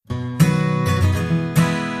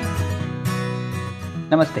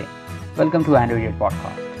Namaste. Welcome to Androidiots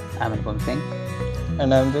podcast. I'm Anupam Singh.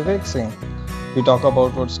 And I'm Vivek Singh. We talk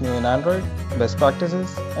about what's new in Android, best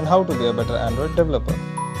practices, and how to be a better Android developer.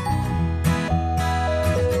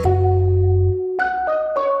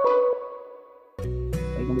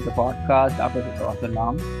 Welcome to the podcast after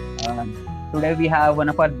long. Today we have one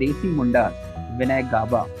of our Desi Mundas, Vinay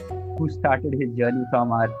Gaba, who started his journey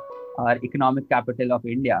from our economic capital of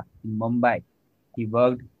India in Mumbai.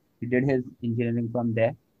 He did his engineering from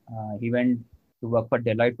there. He went to work for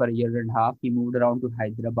Deloitte for a year and a half. He moved around to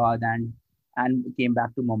Hyderabad and came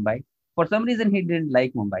back to Mumbai. For some reason, he didn't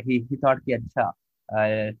like Mumbai. He thought, ki,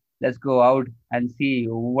 Acha, let's go out and see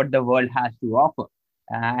what the world has to offer.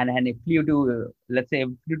 And he flew to, let's say,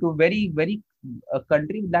 flew to very a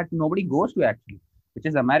country that nobody goes to actually, which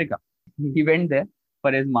is America. He went there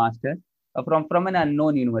for his master's from an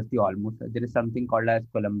unknown university almost. There is something called as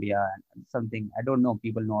Columbia and something I don't know.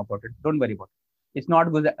 People know about it. Don't worry about it. It's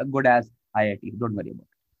not good as IIT. Don't worry about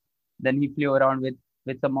it. Then he flew around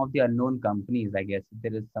with some of the unknown companies. I guess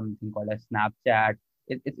there is something called as Snapchat.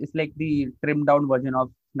 It's like the trimmed down version of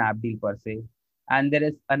Snapdeal per se. And there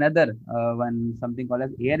is another one, something called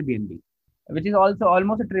as Airbnb, which is also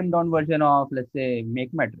almost a trimmed down version of, let's say,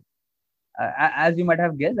 MakeMetric. As you might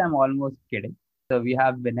have guessed, I'm almost kidding. So we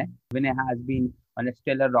have Vinay. Vinay has been on a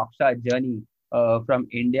stellar rockstar journey from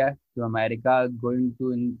India to America, going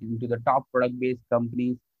into the top product-based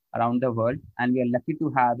companies around the world, and we are lucky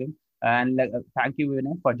to have him. And thank you,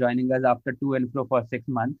 Vinay, for joining us after to and fro for 6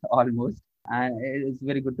 months almost. And it's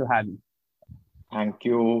very good to have you. Thank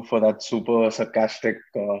you for that super sarcastic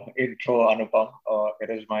intro, Anupam. It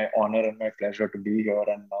is my honor and my pleasure to be here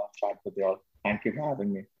and chat with you all. Thank you for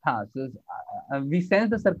having me. We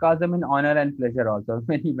sense the sarcasm in honor and pleasure also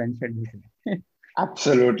when you mentioned this.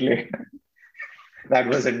 Absolutely. That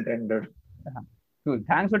was intended. Cool.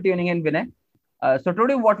 Thanks for tuning in, Vinay. So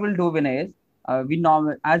today what we'll do, Vinay, is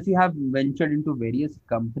as you have ventured into various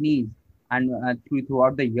companies and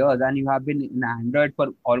throughout the years, and you have been in Android for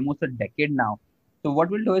almost a decade now. So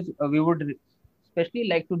what we'll do is we would especially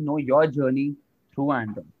like to know your journey through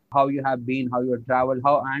Android, how you have been, how you have traveled,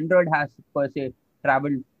 how Android has per se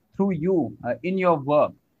traveled through you in your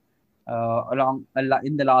work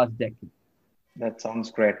in the last decade. That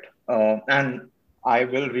sounds great. And I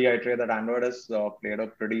will reiterate that Android has played a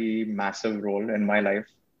pretty massive role in my life.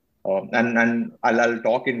 And I'll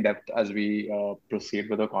talk in depth as we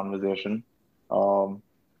proceed with the conversation.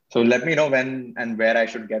 So let me know when and where I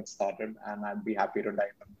should get started, and I'd be happy to dive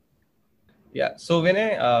in. Yeah, so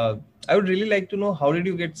Vinay, I would really like to know how did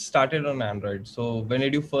you get started on Android? So when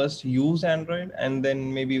did you first use Android? And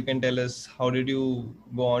then maybe you can tell us how did you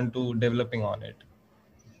go on to developing on it?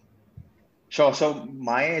 Sure. So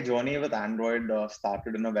my journey with Android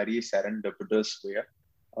started in a very serendipitous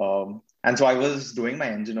way. And so I was doing my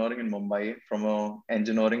engineering in Mumbai from a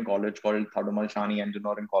engineering college called Thadumal Shani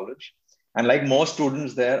Engineering College. And like most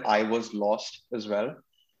students there, I was lost as well.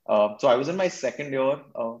 So I was in my second year,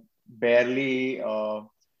 barely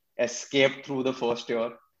escaped through the first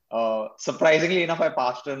year. Surprisingly enough, I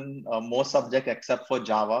passed in most subjects except for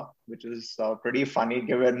Java, which is pretty funny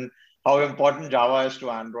given how important Java is to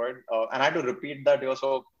Android. And I had to repeat that year.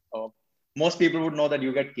 So most people would know that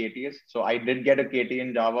you get KTs. So I did get a KT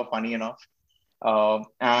in Java, funny enough.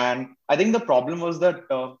 And I think the problem was that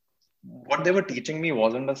what they were teaching me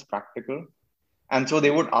wasn't as practical. And so they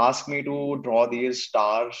would ask me to draw these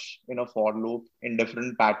stars in a for loop in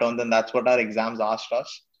different patterns. And that's what our exams asked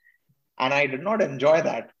us. And I did not enjoy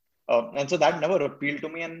that. And so that never appealed to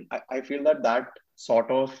me. And I feel that that sort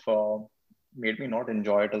of made me not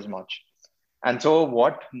enjoy it as much. And so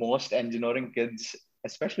what most engineering kids,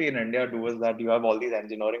 especially in India, do is that you have all these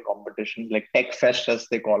engineering competitions, like Tech Fest, as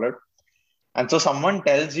they call it. And so someone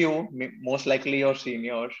tells you, most likely your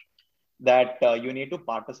seniors, that you need to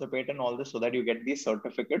participate in all this so that you get these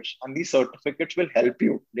certificates, and these certificates will help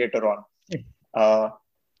you later on.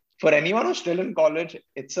 For anyone who's still in college,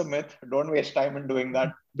 it's a myth. Don't waste time in doing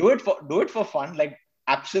that. Do it for fun. Like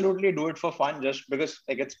absolutely do it for fun, just because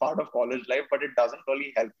like it's part of college life, but it doesn't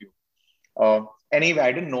really help you. Anyway,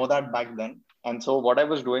 I didn't know that back then. And so what I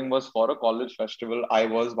was doing was for a college festival, I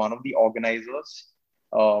was one of the organizers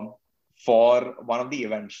um, for one of the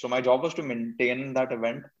events. So my job was to maintain that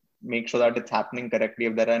event, make sure that it's happening correctly.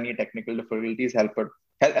 If there are any technical difficulties,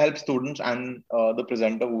 help students and the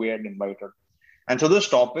presenter who we had invited. And so this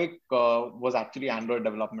topic was actually Android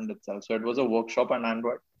development itself. So it was a workshop on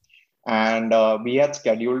Android, and we had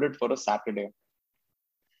scheduled it for a Saturday.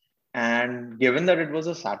 And given that it was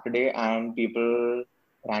a Saturday and people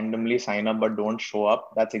randomly sign up but don't show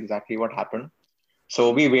up, that's exactly what happened.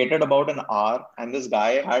 So we waited about an hour, and this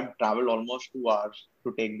guy had traveled almost 2 hours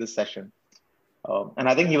to take this session. And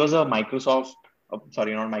I think he was a Microsoft,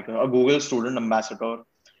 sorry, not Microsoft, a Google student ambassador,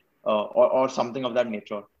 or something of that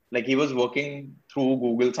nature. Like he was working through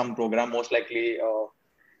Google, some program, most likely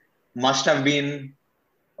must have been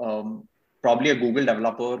um, probably a Google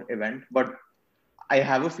developer event, but I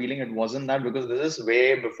have a feeling it wasn't that, because this is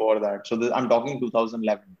way before that. So I'm talking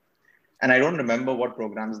 2011, and I don't remember what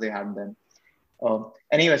programs they had then.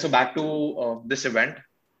 Anyway, so back to this event.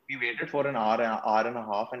 We waited for an hour and a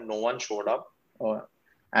half, and no one showed up.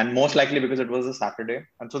 And most likely because it was a Saturday.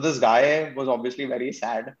 And so this guy was obviously very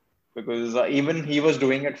sad, because even he was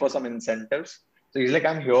doing it for some incentives. So he's like,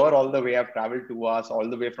 I'm here all the way. I've traveled 2 hours all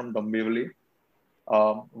the way from Dombivli.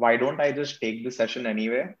 Why don't I just take the session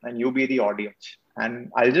anyway, and you be the audience?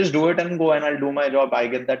 And I'll just do it and go, and I'll do my job. I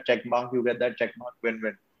get that check mark, you get that check mark,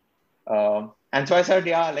 win-win. And so I said,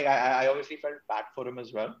 yeah, like I obviously felt bad for him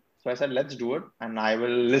as well. So I said, let's do it. And I will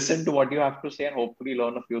listen to what you have to say and hopefully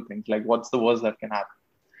learn a few things. Like, what's the worst that can happen?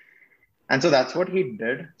 And so that's what he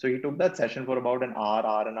did. So he took that session for about an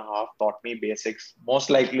hour and a half, taught me basics, most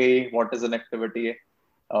likely what is an activity,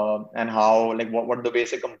 and how, like, what the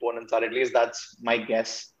basic components are. At least that's my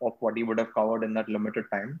guess of what he would have covered in that limited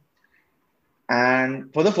time.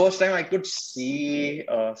 And for the first time, I could see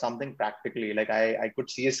something practically. Like I could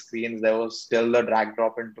see screens. There was still the drag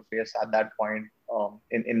drop interface at that point,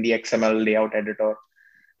 in the XML layout editor.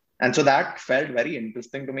 And so that felt very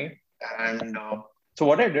interesting to me. And so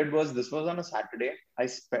what I did was, this was on a Saturday.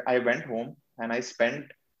 I went home and I spent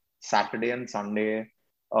Saturday and Sunday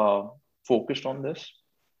focused on this.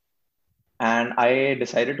 And I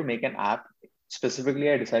decided to make an app. Specifically,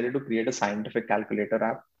 I decided to create a scientific calculator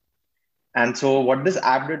app. And so what this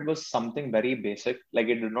app did was something very basic. Like,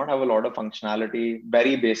 it did not have a lot of functionality,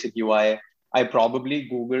 very basic UI. I probably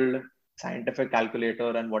Googled scientific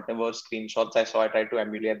calculator, and whatever screenshots I saw, I tried to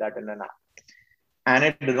emulate that in an app. And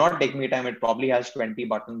it did not take me time. It probably has 20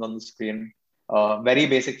 buttons on the screen, very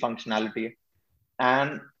basic functionality.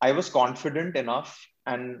 And I was confident enough,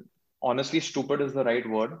 and honestly, stupid is the right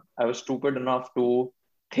word. I was stupid enough to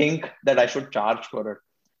think that I should charge for it.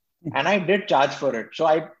 And I did charge for it. So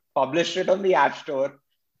I published it on the App Store.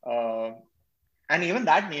 And even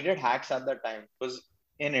that needed hacks at that time, because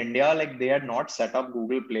in India, like, they had not set up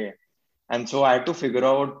Google Play. And so I had to figure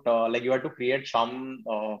out, like, you had to create some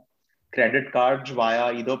credit cards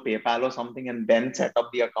via either PayPal or something, and then set up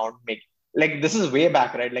the account. Like, this is way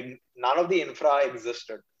back, right? Like, none of the infra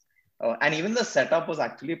existed. And even the setup was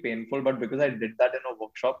actually painful, but because I did that in a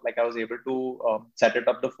workshop, like, I was able to set it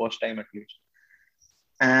up the first time at least.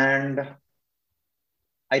 And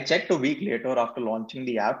I checked a week later after launching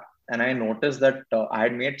the app, and I noticed that I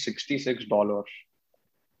had made $66.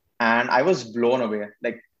 And I was blown away.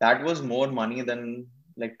 Like, that was more money than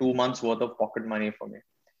like 2 months worth of pocket money for me.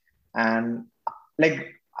 And like,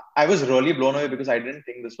 I was really blown away, because I didn't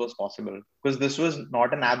think this was possible, because this was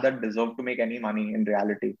not an app that deserved to make any money in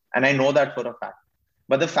reality. And I know that for a fact.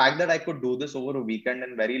 But the fact that I could do this over a weekend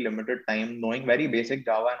in very limited time, knowing very basic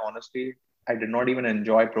Java, and honestly, I did not even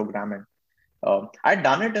enjoy programming. I'd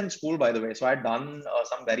done it in school, by the way. So I'd done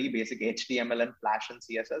some very basic HTML and Flash and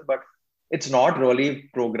CSS, but it's not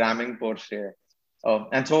really programming per se.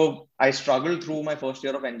 And so I struggled through my first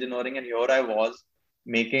year of engineering, and here I was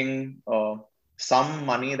making some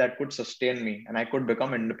money that could sustain me, and I could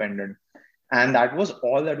become independent. And that was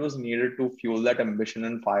all that was needed to fuel that ambition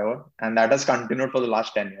and fire. And that has continued for the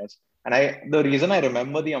last 10 years. And the reason I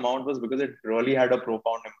remember the amount was because it really had a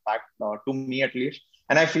profound impact, to me at least.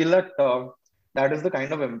 And I feel that that is the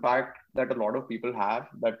kind of impact that a lot of people have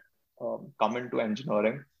that come into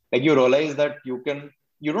engineering. Like, you realize that you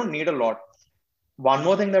don't need a lot. One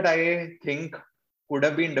more thing that I think could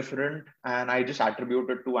have been different, and I just attribute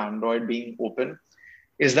it to Android being open,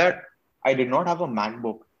 is that I did not have a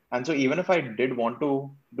MacBook. And so even if I did want to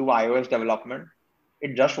do iOS development,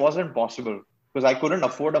 it just wasn't possible, because I couldn't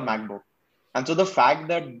afford a MacBook. And so the fact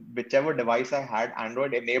that whichever device I had,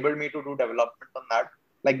 Android enabled me to do development on that,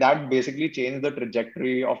 like, that basically changed the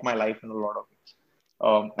trajectory of my life in a lot of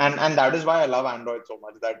ways. And that is why I love Android so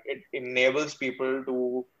much, that it enables people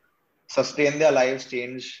to sustain their lives,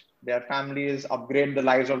 change their families, upgrade the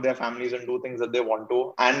lives of their families, and do things that they want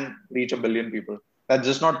to, and reach a billion people. That's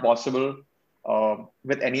just not possible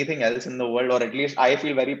with anything else in the world, or at least I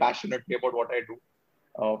feel very passionately about what I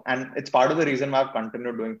do. And it's part of the reason why I've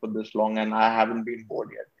continued doing for this long, and I haven't been bored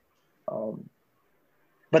yet.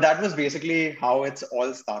 But that was basically how it's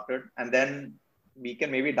all started. And then we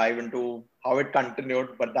can maybe dive into how it continued.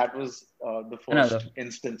 But that was the first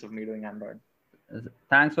instance of me doing Android.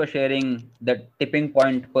 Thanks for sharing the tipping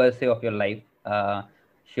point per se of your life. Uh,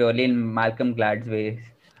 Surely, in Malcolm Gladwell's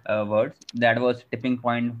words, that was tipping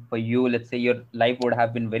point for you. Let's say your life would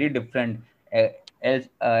have been very different, else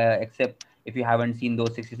except if you haven't seen those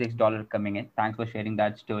 $66 coming in. Thanks for sharing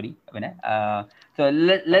that story, Vinay. So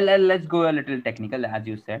let's go a little technical, as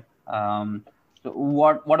you said. So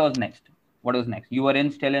what was next? What was next? You were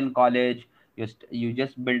still in college. You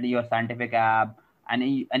just built your scientific app, and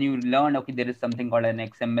you learned, okay, there is something called an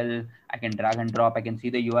XML. I can drag and drop. I can see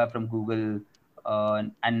the UI from Google.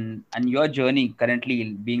 And your journey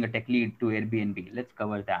currently being a tech lead to Airbnb. Let's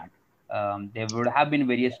cover that. There would have been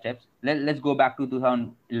various steps. Let's go back to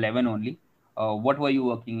 2011 only. What were you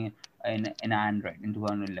working in Android in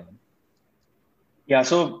 2011? Yeah,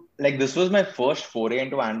 so like this was my first foray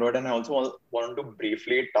into Android, and I also wanted to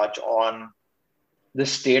briefly touch on the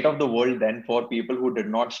state of the world then for people who did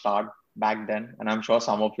not start back then. And I'm sure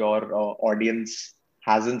some of your audience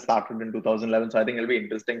hasn't started in 2011, so I think it'll be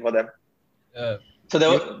interesting for them. Uh, So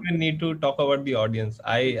there you were, don't even need to talk about the audience.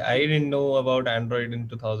 I didn't know about Android in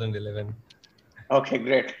 2011. okay,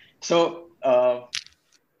 great. So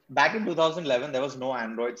back in 2011, there was no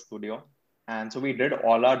Android Studio. And so we did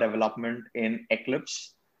all our development in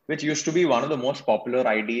Eclipse, which used to be one of the most popular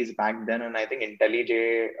IDEs back then. And I think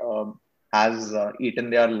IntelliJ has eaten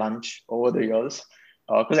their lunch over the years.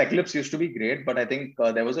 Because Eclipse used to be great, but I think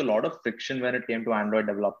there was a lot of friction when it came to Android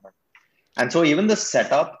development. And so even the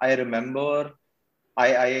setup, I remember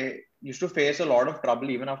I used to face a lot of trouble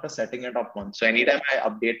even after setting it up once. So anytime I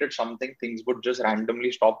updated something, things would just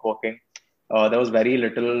randomly stop working. There was very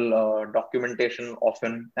little documentation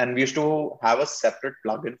often, and we used to have a separate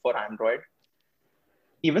plugin for Android.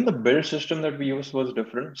 Even the build system that we use was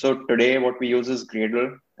different. So today, what we use is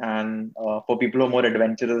Gradle, and for people who are more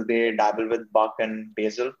adventurous, they dabble with Buck and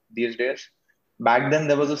Bazel these days. Back then,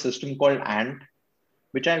 there was a system called Ant,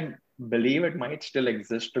 which I believe it might still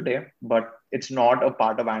exist today, but it's not a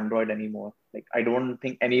part of Android anymore. Like I don't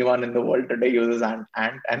think anyone in the world today uses Ant,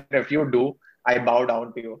 and if you do, I bow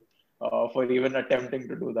down to you for even attempting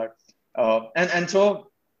to do that. And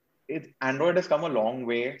so Android has come a long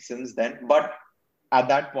way since then, but at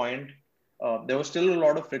that point, there was still a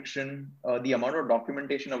lot of friction. The amount of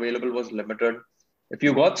documentation available was limited. If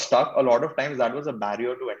you got stuck, a lot of times that was a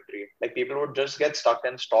barrier to entry. Like people would just get stuck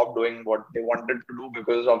and stop doing what they wanted to do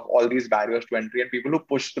because of all these barriers to entry. And people who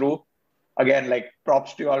push through, again, like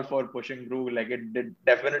props to you all for pushing through. Like it did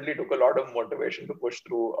definitely took a lot of motivation to push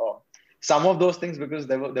through some of those things because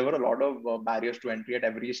there were a lot of barriers to entry at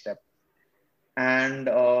every step. And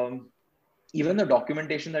even the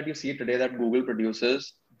documentation that you see today that Google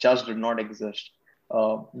produces just did not exist.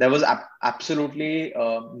 There was absolutely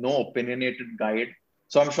no opinionated guide.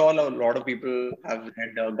 So I'm sure a lot of people have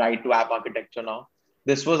read Guide to App Architecture now.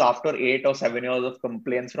 This was after 8 or 7 years of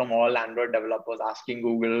complaints from all Android developers asking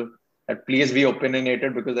Google that please be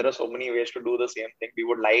opinionated because there are so many ways to do the same thing. We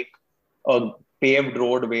would like a paved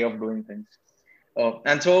road way of doing things.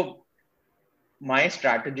 And so my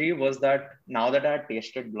strategy was that now that I had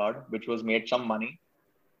tasted blood, which was made some money,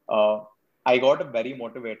 uh, I got very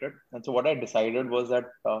motivated. And so what I decided was that,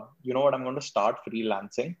 you know what, I'm going to start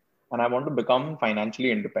freelancing and I want to become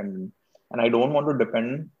financially independent. And I don't want to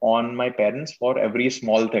depend on my parents for every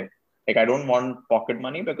small thing. Like I don't want pocket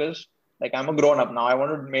money because like I'm a grown up now. I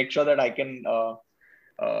want to make sure that I can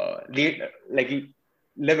lead, like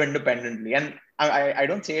live independently. And I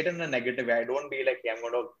don't say it in a negative way. I don't be like, hey, I'm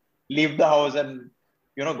going to leave the house and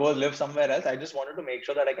go live somewhere else. I just wanted to make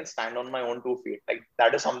sure that I can stand on my own 2 feet. Like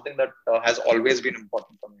that is something that has always been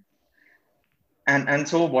important for me. And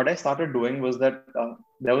so what I started doing was that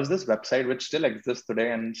there was this website which still exists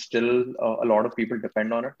today and still a lot of people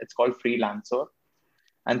depend on it. It's called Freelancer.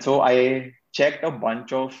 And so I checked a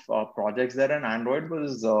bunch of projects there, and Android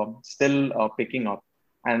was still picking up.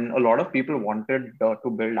 And a lot of people wanted to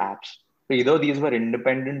build apps. So either these were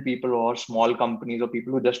independent people or small companies or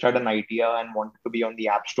people who just had an idea and wanted to be on the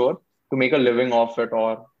App Store to make a living off it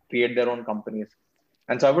or create their own companies.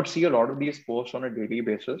 And so I would see a lot of these posts on a daily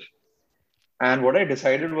basis. And what I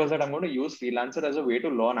decided was that I'm going to use Freelancer as a way to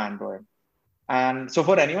learn Android. And so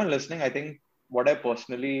for anyone listening, I think what I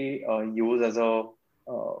personally use as a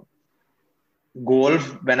uh, goal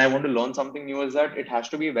when I want to learn something new is that it has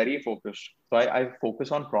to be very focused. So I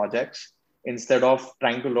focus on projects instead of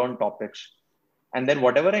trying to learn topics. And then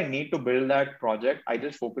whatever I need to build that project, I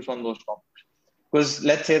just focus on those topics. Because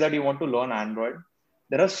let's say that you want to learn Android,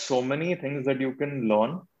 there are so many things that you can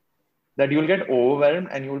learn that you'll get overwhelmed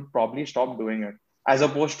and you'll probably stop doing it. As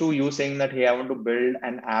opposed to you saying that, hey, I want to build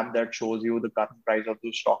an app that shows you the current price of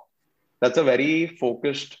the stock. That's a very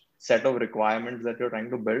focused set of requirements that you're trying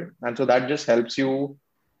to build. And so that just helps you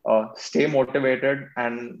stay motivated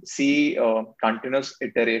and see continuous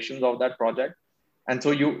iterations of that project. And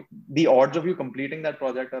so the odds of you completing that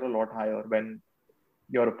project are a lot higher when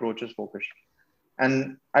your approach is focused.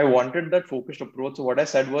 And I wanted that focused approach. So what I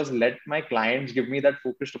said was, let my clients give me that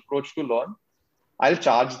focused approach to learn. I'll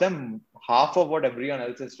charge them half of what everyone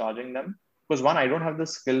else is charging them. Because one, I don't have the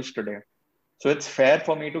skills today. So it's fair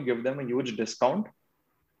for me to give them a huge discount.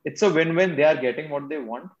 It's a win-win. They are getting what they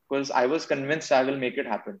want because I was convinced I will make it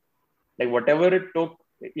happen. Like whatever it took,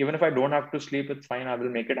 even if I don't have to sleep, it's fine. I will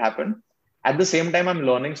make it happen. At the same time, I'm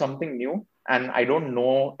learning something new and I don't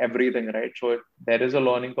know everything, right? So there is a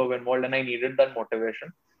learning curve involved and I needed that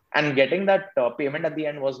motivation. And getting that payment at the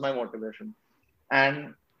end was my motivation.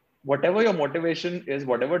 And whatever your motivation is,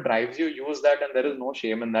 whatever drives you, use that. And there is no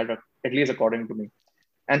shame in that, at least according to me.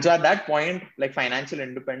 And so at that point, like financial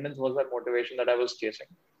independence was that motivation that I was chasing.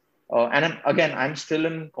 Again, I'm still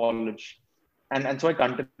in college. And so I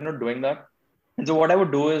continued doing that. And so what I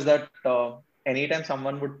would do is that anytime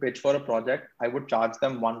someone would pitch for a project, I would charge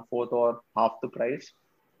them 1/4 or half the price.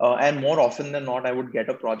 And more often than not, I would get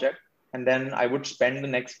a project and then I would spend the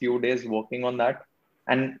next few days working on that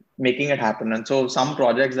and making it happen. And so some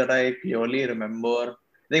projects that I clearly remember,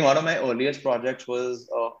 I think one of my earliest projects was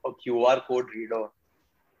a QR code reader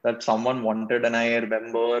that someone wanted. And I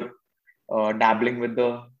remember dabbling with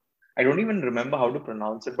I don't even remember how to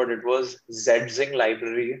pronounce it, but it was Zing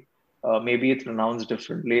library. Maybe it's pronounced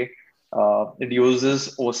differently. It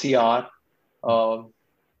uses OCR. Uh,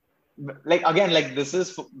 like this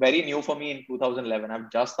is very new for me in 2011.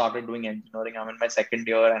 I've just started doing engineering. I'm in my second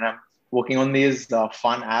year and I'm working on these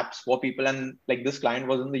fun apps for people. And like this client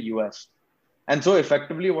was in the US. And so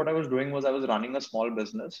effectively what I was doing was I was running a small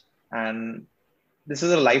business, and this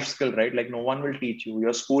is a life skill, right? Like no one will teach you.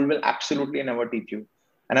 Your school will absolutely never teach you.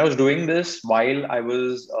 And I was doing this while I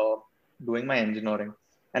was doing my engineering.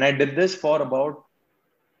 And I did this for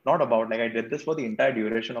I did this for the entire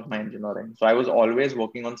duration of my engineering. So I was always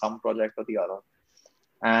working on some project or the other.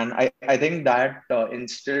 And I think that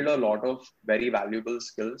instilled a lot of very valuable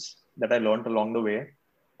skills that I learned along the way.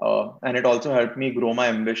 And it also helped me grow my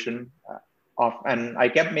ambition. And I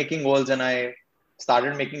kept making goals and I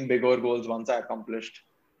started making bigger goals once I accomplished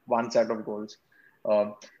one set of goals.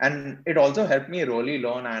 And it also helped me really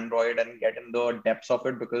learn Android and get in the depths of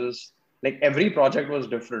it because like every project was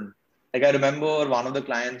different. Like I remember one of the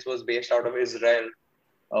clients was based out of Israel,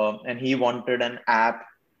 and he wanted an app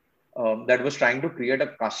that was trying to create a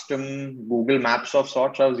custom Google Maps of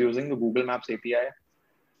sorts. I was using the Google Maps API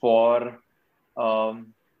for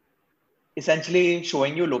um, essentially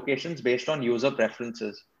showing you locations based on user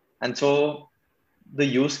preferences. And so the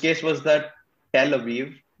use case was that Tel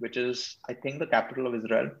Aviv, which is, I think, the capital of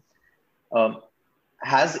Israel, um,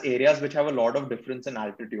 has areas which have a lot of difference in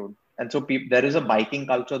altitude. And so there is a biking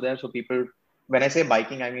culture there. So people, when I say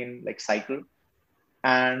biking, I mean like cycle.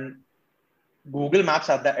 And Google Maps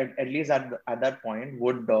at least at that point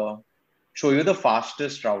would show you the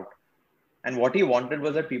fastest route. And what he wanted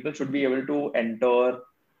was that people should be able to enter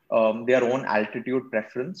their own altitude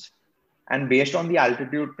preference. And based on the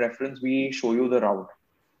altitude preference, we show you the route.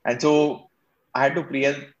 And so I had to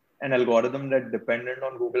create an algorithm that depended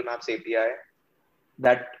on Google Maps API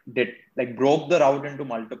that did like broke the route into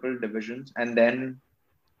multiple divisions and then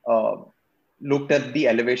uh, looked at the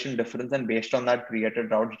elevation difference and based on that created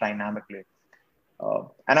routes dynamically.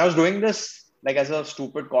 And I was doing this like as a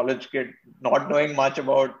stupid college kid, not knowing much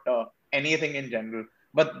about anything in general.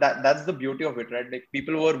 But that's the beauty of it, right? Like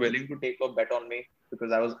people were willing to take a bet on me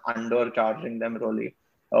because I was undercharging them really.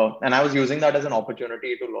 And I was using that as an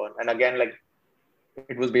opportunity to learn. And again, like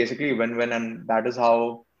it was basically win-win. And that is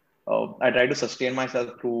how I tried to sustain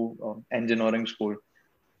myself through engineering school.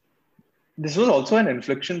 This was also an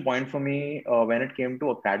inflection point for me when it came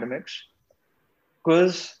to academics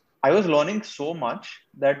because I was learning so much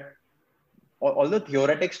that all the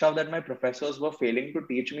theoretic stuff that my professors were failing to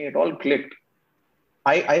teach me, it all clicked.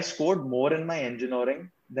 I scored more in my engineering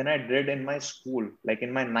than I did in my school. Like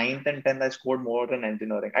in my ninth and 10th, I scored more in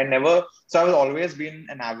engineering. So I was always been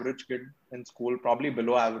an average kid in school, probably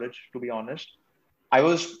below average, to be honest. I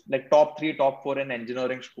was like top three, top four in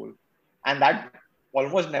engineering school. And that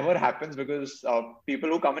almost never happens because people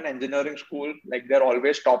who come in engineering school, like they're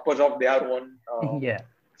always toppers of their own Yeah.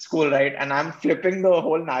 school, right? And I'm flipping the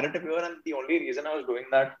whole narrative here. And the only reason I was doing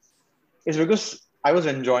that is because I was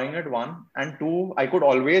enjoying it, one. And two, I could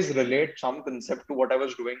always relate some concept to what I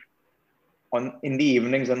was doing in the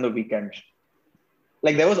evenings and the weekends.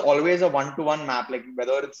 Like there was always a one-to-one map, like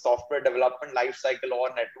whether it's software development life cycle or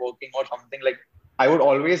networking or something, like I would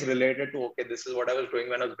always relate it to, okay, this is what I was doing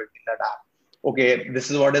when I was building that app. Okay,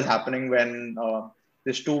 this is what is happening when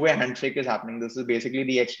this two-way handshake is happening. This is basically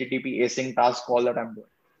the HTTP async task call that I'm doing.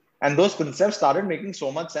 And those concepts started making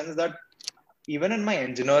so much sense that even in my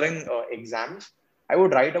engineering exams, I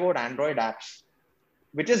would write about Android apps,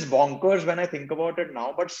 which is bonkers when I think about it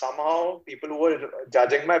now. But somehow people who were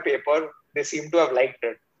judging my paper, they seem to have liked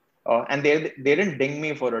it. And they didn't ding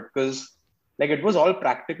me for it because like it was all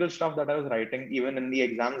practical stuff that I was writing even in the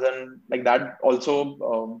exams. And like that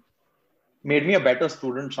also made me a better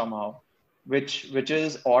student somehow, which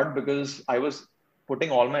is odd because I was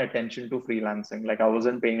putting all my attention to freelancing. Like I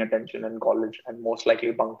wasn't paying attention in college and most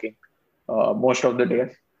likely bunking most of the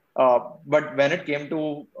days. But when it came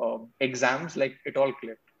to exams, like it all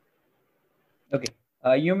clicked. Okay.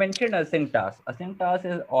 You mentioned async task. Async task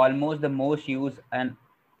is almost the most used and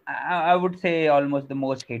I would say almost the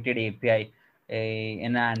most hated API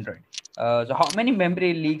in Android. So how many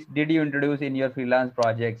memory leaks did you introduce in your freelance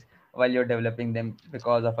projects while you're developing them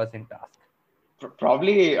because of async task?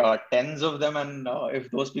 Probably tens of them, and if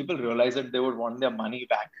those people realize it, they would want their money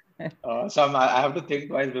back. I have to think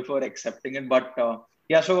twice before accepting it. But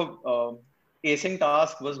yeah, so async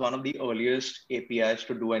task was one of the earliest APIs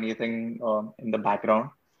to do anything in the background.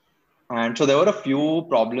 And so there were a few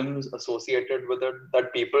problems associated with it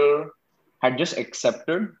that people had just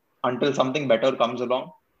accepted until something better comes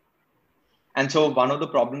along. And so one of the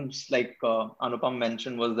problems, like Anupam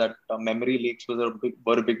mentioned, was that memory leaks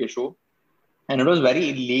were a big issue. And it was very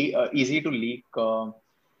easy to leak your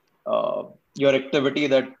activity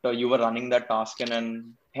that you were running that task in.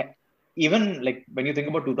 And even like when you think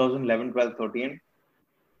about 2011, 12, 13,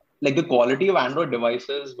 like the quality of Android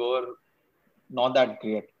devices were not that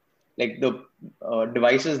great. Like the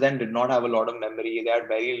devices then did not have a lot of memory. They had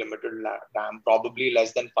very limited RAM, probably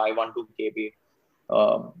less than 512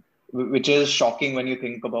 KB, which is shocking when you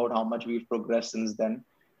think about how much we've progressed since then.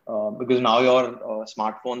 Because now your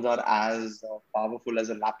smartphones are as powerful as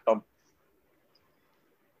a laptop.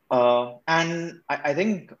 And I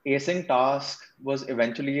think async task was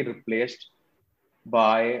eventually replaced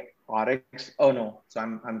by RX. Oh no, so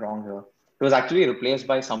I'm wrong here. It was actually replaced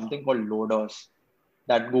by something called loaders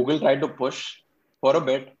that Google tried to push for a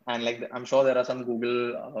bit. And like I'm sure there are some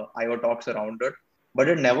Google IO talks around it, but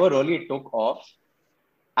it never really took off.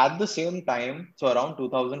 At the same time, so around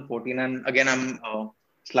 2014, and again, I'm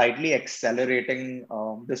slightly accelerating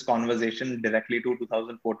this conversation directly to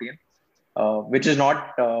 2014, which is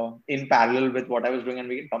not in parallel with what I was doing, and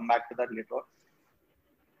we can come back to that later.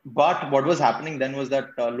 But what was happening then was that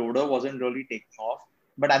Loader wasn't really taking off.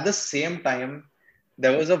 But at the same time,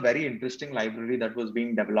 there was a very interesting library that was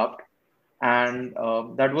being developed, and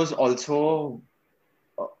that was also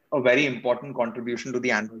a very important contribution to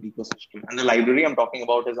the Android ecosystem. And the library I'm talking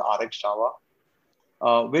about is RX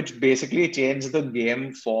Java, which basically changed the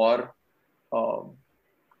game for. Uh,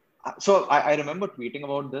 so I remember tweeting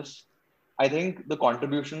about this. I think the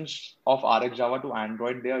contributions of RX Java to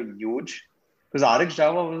Android, they are huge because RX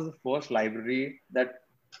Java was the first library that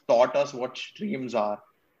taught us what streams are.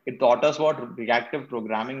 It taught us what reactive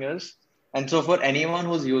programming is. And so for anyone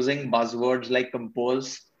who's using buzzwords like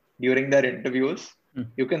compose during their interviews,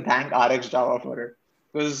 you can thank RX Java for it.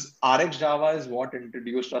 Because RX Java is what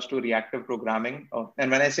introduced us to reactive programming. And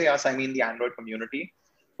when I say us, I mean the Android community.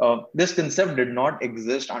 This concept did not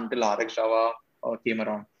exist until RX Java came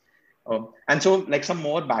around. And so, like some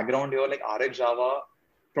more background here, like RX Java,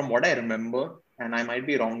 from what I remember, and I might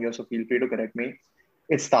be wrong here, so feel free to correct me.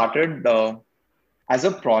 It started as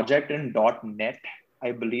a project in .NET,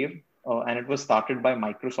 I believe, and it was started by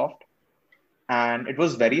Microsoft. And it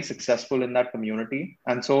was very successful in that community.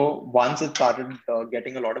 And so once it started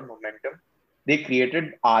getting a lot of momentum, they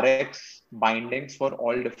created RX bindings for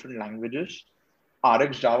all different languages.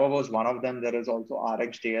 RX Java was one of them. There is also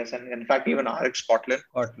RxJS, and in fact, even RX Kotlin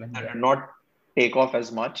did not take off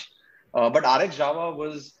as much. But RX Java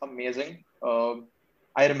was amazing.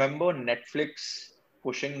 I remember Netflix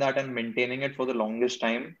pushing that and maintaining it for the longest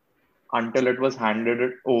time until it was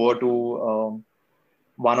handed over to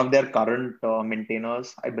one of their current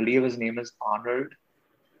maintainers. I believe his name is Arnold,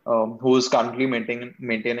 who is currently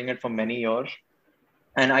maintaining it for many years.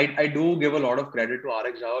 And I do give a lot of credit to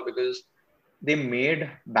RX Java because they made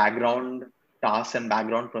background tasks and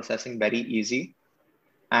background processing very easy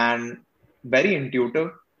and very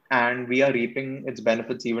intuitive. And we are reaping its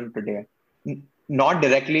benefits even today. Not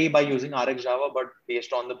directly by using RX Java, but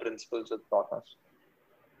based on the principles it taught us.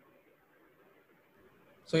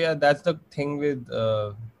 So yeah, that's the thing with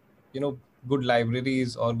good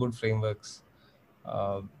libraries or good frameworks.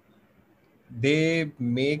 They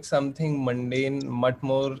make something mundane much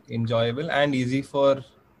more enjoyable and easy for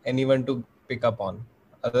anyone to pick up on.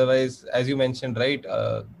 Otherwise, as you mentioned, right,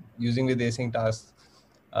 using with async tasks,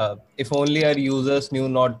 If only our users knew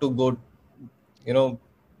not to go,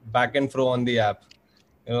 back and fro on the app.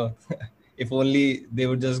 If only they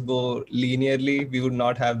would just go linearly, we would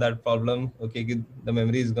not have that problem. Okay, the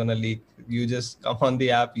memory is gonna leak. You just come on the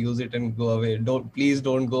app, use it, and go away. Please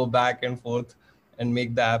don't go back and forth and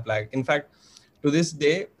make the app lag. In fact, to this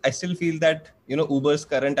day, I still feel that Uber's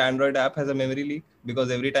current Android app has a memory leak, because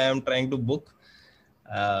every time I'm trying to book,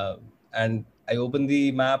 uh, and I open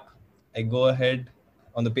the map, I go ahead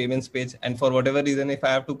on the payments page, and for whatever reason, if I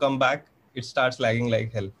have to come back, it starts lagging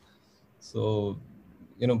like hell. So,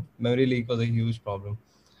 memory leak was a huge problem.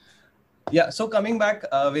 Yeah. So coming back,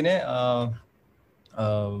 Vinay,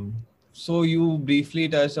 um, so you briefly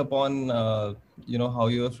touched upon, how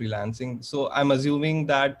you were freelancing. So I'm assuming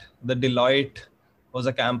that the Deloitte was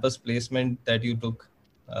a campus placement that you took,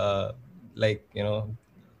 like,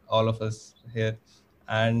 all of us here.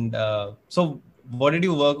 And so what did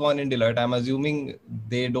you work on in Deloitte? I'm assuming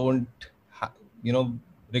they don't, you know,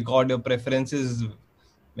 record your preferences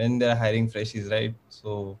when they're hiring freshies, right?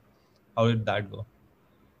 So how did that go?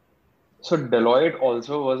 So Deloitte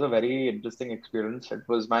also was a very interesting experience. It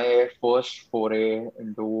was my first foray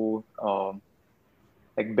into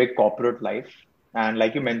like big corporate life, and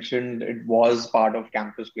like you mentioned, it was part of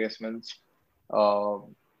campus placements, uh,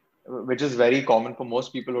 which is very common for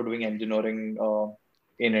most people who are doing engineering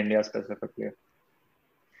in India specifically.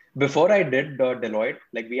 Before I did Deloitte,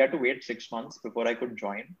 like we had to wait 6 months before I could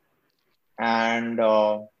join, and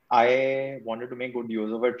I wanted to make good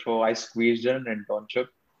use of it, so I squeezed in an internship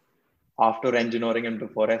after engineering and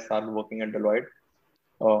before I started working at Deloitte.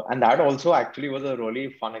 And that also actually was a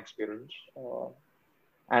really fun experience.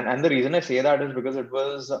 And the reason I say that is because it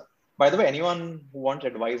was, by the way, anyone who wants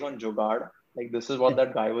advice on Jugaad, like this is what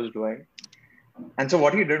that guy was doing. And so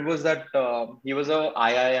what he did was that he was a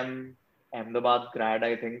IIM Ahmedabad grad,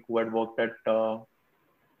 I think, who had worked at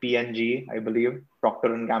PNG, I believe,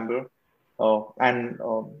 Procter and Gamble, and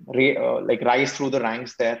like rise through the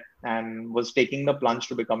ranks there, and was taking the plunge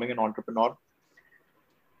to becoming an entrepreneur.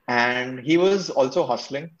 And he was also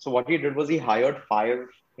hustling. So what he did was he hired 5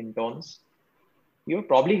 interns. You were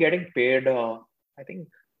probably getting paid, I think,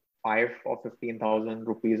 5 or 15,000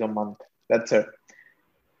 rupees a month. That's it.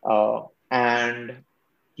 And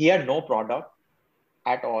he had no product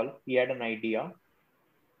at all. He had an idea.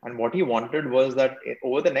 And what he wanted was that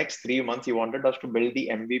over the next 3 months, he wanted us to build the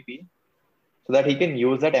MVP so that he can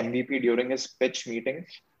use that MVP during his pitch meetings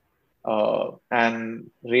and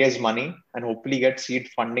raise money and hopefully get seed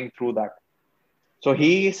funding through that. So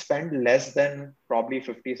he spent less than probably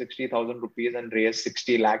 50, 60,000 rupees and raised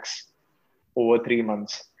 60 lakhs over 3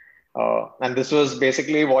 months. And this was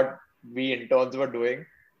basically what we interns were doing.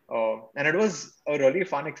 And it was a really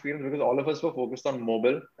fun experience because all of us were focused on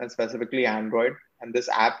mobile and specifically Android. And this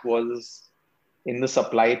app was in the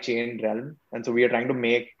supply chain realm. And so we are trying to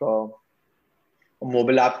make a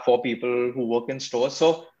mobile app for people who work in stores.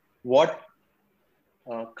 So what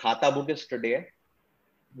Khata Book is today,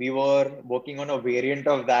 we were working on a variant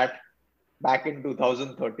of that back in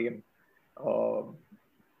 2013. Uh,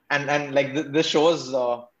 and like this shows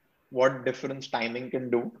what difference timing can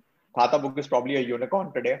do. Khata Book is probably a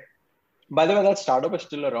unicorn today. By the way, that startup is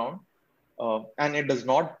still around, and it does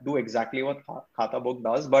not do exactly what Khata Book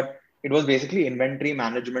does, but it was basically inventory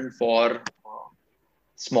management for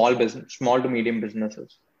small to medium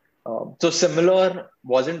businesses. So similar,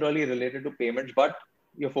 wasn't really related to payments, but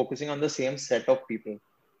you're focusing on the same set of people.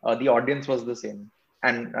 The audience was the same,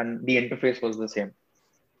 and the interface was the same.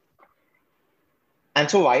 And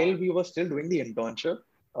so while we were still doing the internship,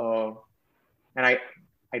 and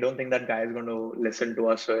I don't think that guy is going to listen to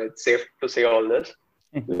us, so it's safe to say all this.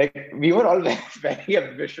 Like we were all very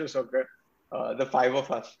ambitious, okay, the 5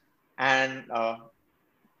 of us, and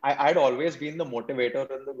I'd always been the motivator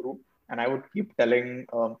in the group, and I would keep telling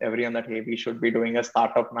everyone that hey, we should be doing a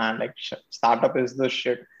startup, man. Like startup is the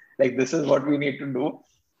shit. Like this is what we need to do.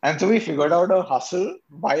 And so we figured out a hustle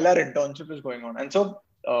while our internship is going on. And so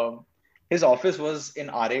his office was in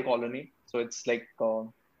RA Colony, so it's like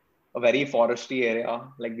a very foresty area.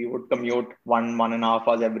 Like we would commute 1.5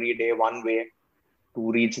 hours every day one way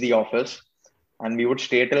to reach the office, and we would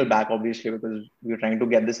stay till back obviously because we were trying to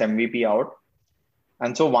get this MVP out.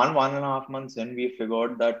 And so 1.5 months in, we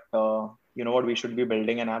figured that, you know what, we should be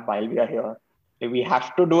building an app while we are here. We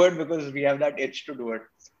have to do it because we have that itch to do it.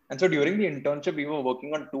 And so during the internship, we were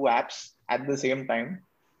working on 2 apps at the same time.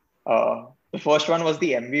 The first one was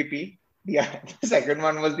the MVP. The second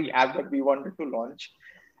one was the app that we wanted to launch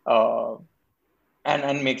uh,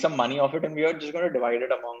 and make some money off it. And we were just going to divide it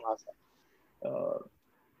among us. Uh,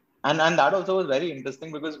 And that also was very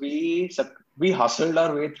interesting because we hustled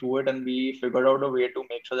our way through it, and we figured out a way to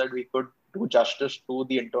make sure that we could do justice to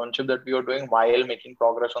the internship that we were doing while making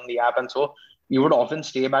progress on the app. And so we would often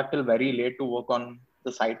stay back till very late to work on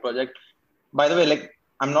the side project. By the way, like,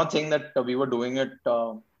 I'm not saying that we were doing it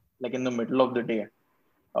like in the middle of the day.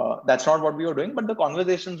 That's not what we were doing, but the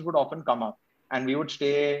conversations would often come up, and we would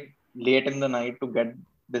stay late in the night to get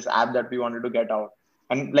this app that we wanted to get out.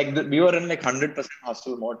 And like we were in like 100%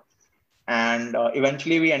 hustle mode. And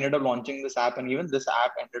eventually we ended up launching this app, and even this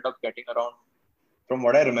app ended up getting around, from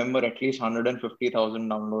what I remember, at least 150,000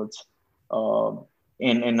 downloads uh,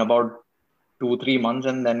 in about 2-3 months,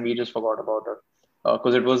 and then we just forgot about it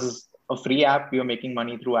because it was a free app. We were making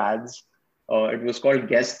money through ads. It was called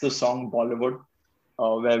Guess the Song Bollywood,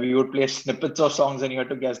 where we would play snippets of songs and you had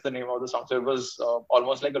to guess the name of the song. So it was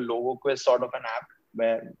almost like a logo quiz sort of an app,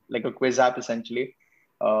 where like a quiz app essentially.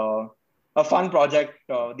 Uh, a fun project.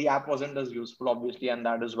 The app wasn't as useful, obviously, and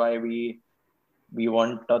that is why we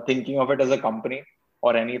weren't thinking of it as a company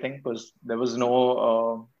or anything, because there was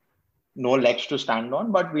no legs to stand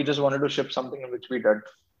on. But we just wanted to ship something, in which we did.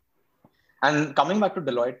 And coming back to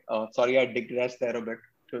Deloitte, sorry, I digressed there a bit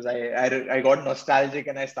because I got nostalgic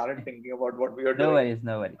and I started thinking about what we were No doing worries,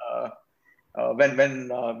 no worries. uh,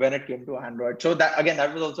 when it came to Android. So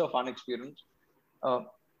that was also a fun experience. Uh,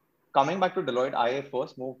 Coming back to Deloitte, I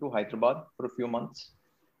first moved to Hyderabad for a few months.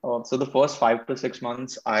 So the first 5 to 6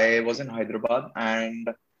 months, I was in Hyderabad, and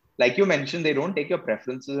like you mentioned, they don't take your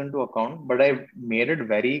preferences into account. But I made it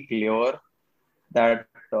very clear that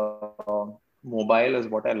mobile is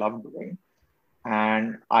what I love doing,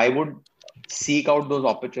 and I would seek out those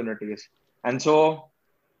opportunities. And so,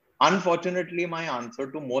 unfortunately, my answer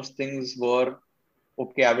to most things were,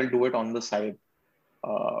 okay, I will do it on the side,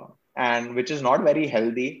 uh, and which is not very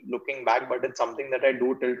healthy looking back, but it's something that I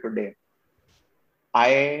do till today.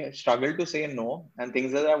 I struggle to say no, and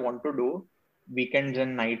things that I want to do, weekends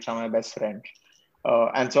and nights are my best friends.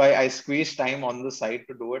 And so I squeezed time on the side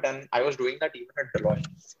to do it, and I was doing that even at Deloitte.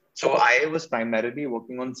 So I was primarily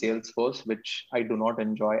working on Salesforce, which I do not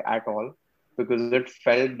enjoy at all, because it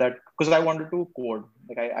felt that, because I wanted to code,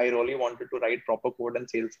 like I really wanted to write proper code, and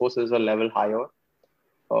Salesforce is a level higher.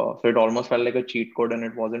 So it almost felt like a cheat code, and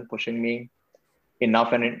it wasn't pushing me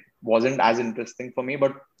enough, and it wasn't as interesting for me.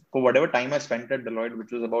 But for whatever time I spent at Deloitte,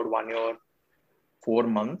 which was about 1 year, 4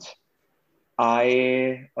 months,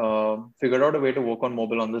 I figured out a way to work on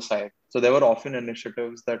mobile on the side. So there were often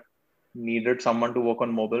initiatives that needed someone to work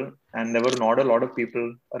on mobile, and there were not a lot of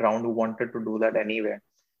people around who wanted to do that anyway.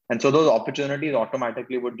 And so those opportunities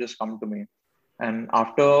automatically would just come to me. And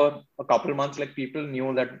after a couple months, like, people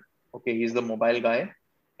knew that, okay, he's the mobile guy.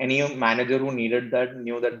 Any manager who needed that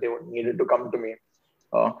knew that they needed to come to me.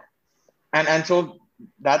 Uh, and so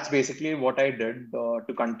that's basically what I did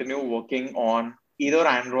to continue working on either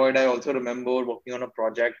Android. I also remember working on a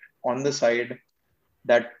project on the side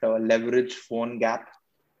that leveraged phone gap,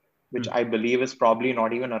 which Hmm. I believe is probably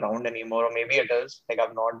not even around anymore, or maybe it is. Like,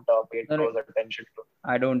 I've not paid No, no, close attention to.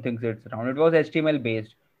 I don't think so it's around. It was HTML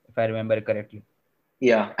based, if I remember correctly.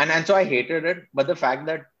 Yeah, and so I hated it, but the fact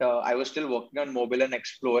that I was still working on mobile and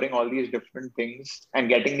exploring all these different things and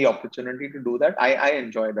getting the opportunity to do that, I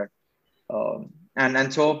enjoy that.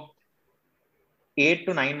 And so 8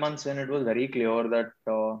 to 9 months in, it was very clear that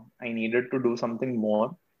I needed to do something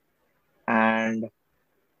more. And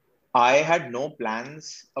I had no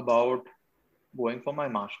plans about going for my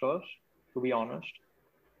master's, to be honest,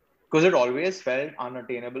 because it always felt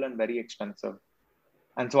unattainable and very expensive.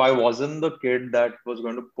 And so I wasn't the kid that was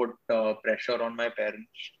going to put pressure on my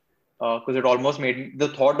parents, because it almost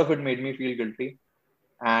the thought of it made me feel guilty.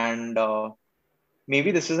 And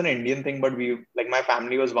maybe this is an Indian thing, but like, my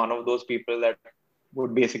family was one of those people that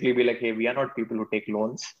would basically be like, hey, we are not people who take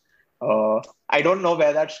loans. I don't know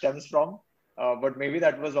where that stems from, but maybe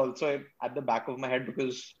that was also at the back of my head,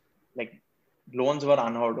 because, like, loans were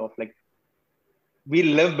unheard of. Like, we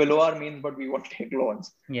live below our means, but we won't take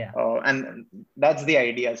loans. Yeah. And that's the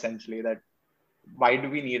idea, essentially, that why do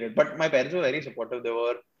we need it? But my parents were very supportive. They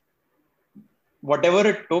were, whatever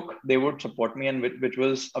it took, they would support me, and which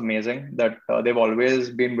was amazing, that they've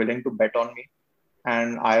always been willing to bet on me.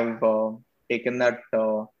 And I've taken that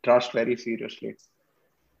trust very seriously.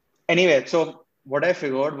 Anyway, so what I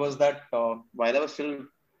figured was that while I was still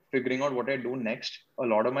figuring out what I do next, a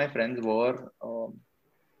lot of my friends were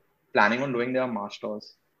planning on doing their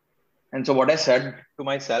masters. And so what I said to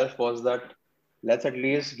myself was that, let's at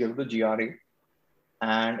least give the GRE.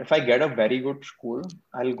 And if I get a very good school,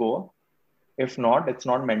 I'll go. If not, it's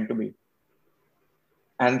not meant to be.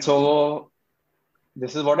 And so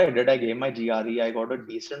this is what I did. I gave my GRE. I got a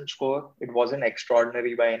decent score. It wasn't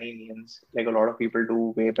extraordinary by any means. Like a lot of people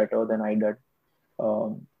do way better than I did.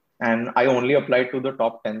 And I only applied to the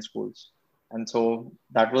top 10 schools. And so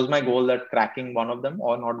that was my goal, that cracking one of them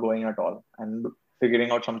or not going at all and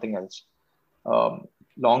figuring out something else. Um,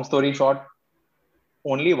 Long story short,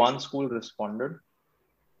 only one school responded,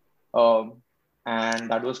 um,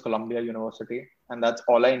 and that was Columbia University. And that's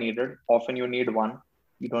all I needed. Often you need one,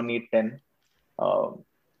 you don't need 10. Um,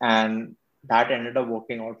 and that ended up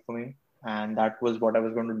working out for me. And that was what I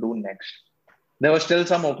was going to do next. There were still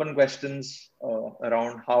some open questions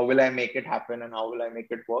around how will I make it happen and how will I make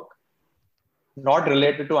it work. Not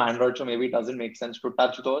related to Android, so maybe it doesn't make sense to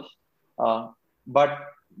touch those. Uh, but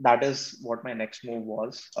that is what my next move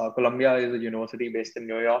was. Columbia is a university based in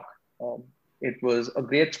New York. Um, it was a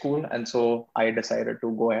great school, and so I decided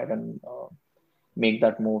to go ahead and make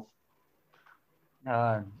that move.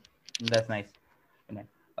 Uh, that's nice.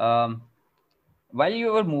 Vinay. While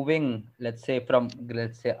you were moving, let's say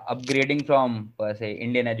upgrading from per se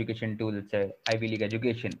Indian education to let's say Ivy League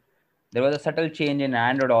education, there was a subtle change in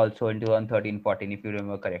Android also in 2013-14, if you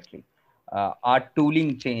remember correctly. Our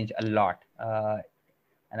tooling changed a lot,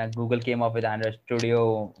 and Google came up with Android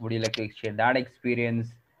Studio. Would you like to share that experience?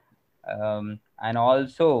 And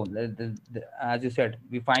also, as you said,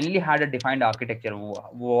 we finally had a defined architecture.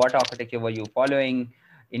 What architecture were you following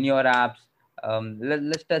in your apps?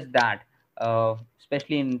 Let's test that,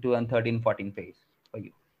 especially in 2013-14 phase for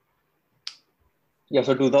you. Yeah,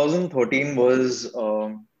 so 2013 was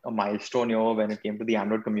a milestone year when it came to the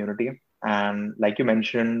Android community. And like you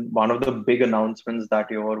mentioned, one of the big announcements that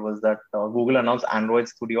year was that Google announced Android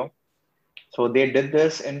Studio. So they did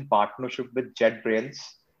this in partnership with JetBrains,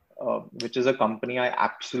 which is a company I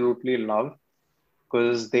absolutely love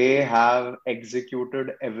because they have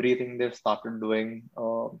executed everything they've started doing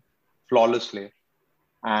flawlessly.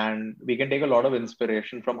 And we can take a lot of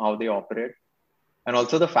inspiration from how they operate. And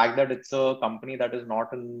also the fact that it's a company that is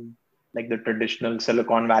not in like the traditional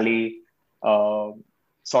Silicon Valley uh,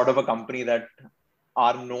 sort of a company that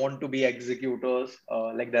are known to be executors.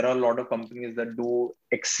 Like there are a lot of companies that do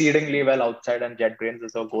exceedingly well outside, and JetBrains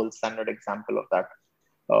is a gold standard example of that.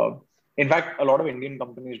 Uh, in fact, a lot of Indian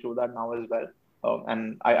companies do that now as well,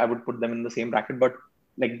 and I would put them in the same bracket. But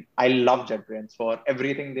like I love JetBrains for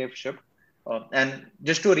everything they've shipped. And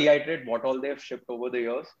just to reiterate what all they've shipped over the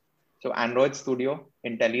years. So Android Studio,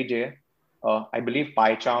 IntelliJ, I believe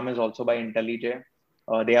PyCharm is also by IntelliJ.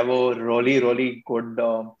 They have a really good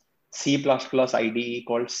C++ IDE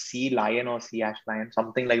called C Lion or C Lion,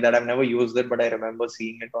 something like that. I've never used it, but I remember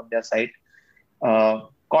seeing it on their site.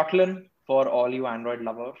 Kotlin for all you Android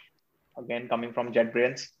lovers, again coming from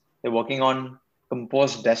JetBrains. They're working on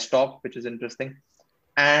Compose Desktop, which is interesting,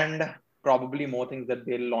 and probably more things that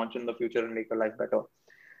they'll launch in the future and make your life better.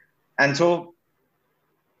 And so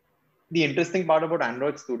the interesting part about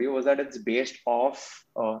Android Studio was that it's based off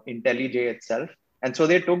IntelliJ itself. And so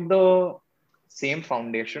they took the same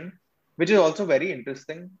foundation, which is also very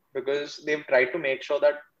interesting because they've tried to make sure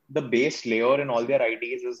that the base layer in all their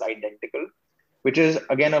IDs is identical, which is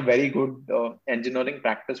again a very good engineering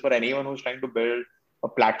practice for anyone who's trying to build a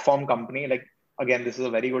platform company. Like, again, this is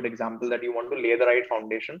a very good example that you want to lay the right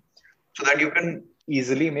foundation so that you can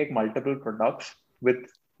easily make multiple products with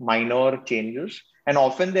minor changes. And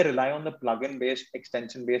often they rely on the plugin based,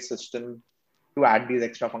 extension based system to add these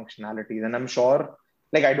extra functionalities. And I'm sure,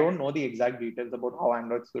 like, I don't know the exact details about how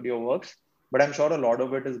Android Studio works, but I'm sure a lot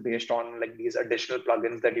of it is based on like these additional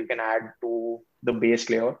plugins that you can add to the base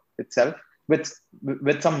layer itself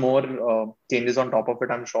with some more changes on top of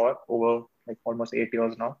it, I'm sure, over like almost 8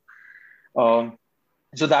 years now. Um,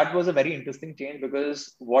 so that was a very interesting change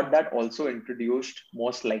because what that also introduced,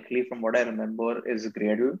 most likely from what I remember, is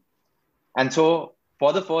Gradle. And so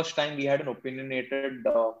for the first time, we had an opinionated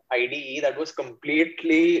IDE that was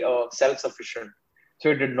completely self-sufficient. So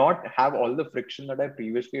it did not have all the friction that I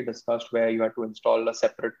previously discussed, where you had to install a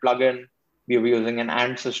separate plugin. We were using an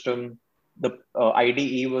AND system. The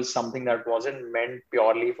IDE was something that wasn't meant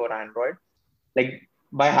purely for Android. Like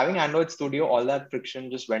by having Android Studio, all that friction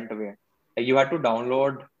just went away. Like you had to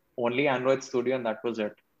download only Android Studio, and that was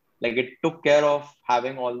it. Like it took care of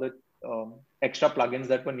having all the extra plugins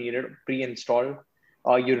that were needed pre-installed.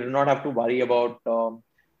 You did not have to worry about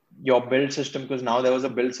your build system because now there was a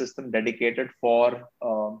build system dedicated for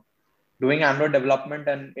doing Android development.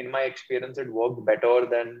 And in my experience, it worked better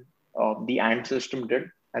than the AND system did.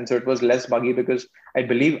 And so it was less buggy because I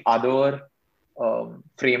believe other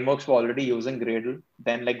frameworks were already using Gradle.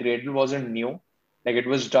 Then like Gradle wasn't new. Like it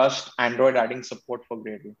was just Android adding support for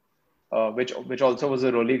Gradle, which also was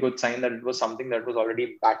a really good sign that it was something that was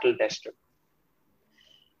already battle tested.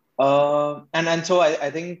 And so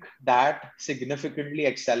I think that significantly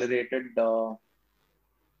accelerated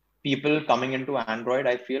people coming into Android,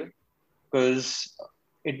 I feel, because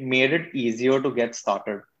it made it easier to get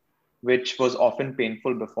started, which was often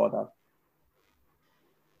painful before that.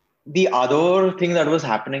 The other thing that was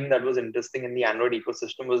happening that was interesting in the Android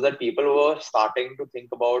ecosystem was that people were starting to think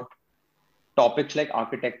about topics like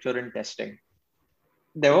architecture and testing.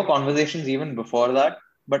 There were conversations even before that,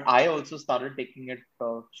 but I also started taking it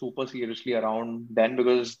super seriously around then,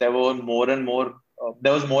 because there was more and more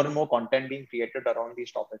content being created around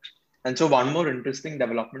these topics. And so one more interesting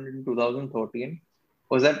development in 2013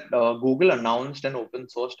 was that Google announced an open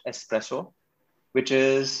sourced Espresso, which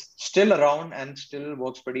is still around and still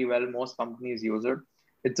works pretty well. Most companies use it.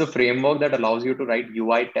 It's a framework that allows you to write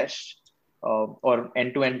UI tests or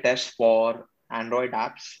end-to-end tests for Android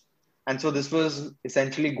apps. And so this was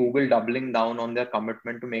essentially Google doubling down on their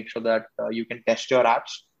commitment to make sure that you can test your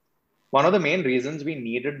apps. One of the main reasons we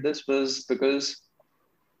needed this was because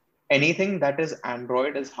anything that is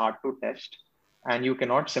Android is hard to test, and you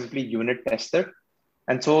cannot simply unit test it.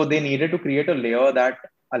 And so they needed to create a layer that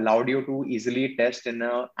allowed you to easily test in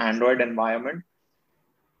an Android environment.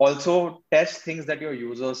 Also, test things that your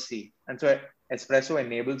users see. And so Espresso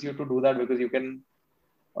enables you to do that, because you can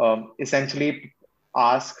essentially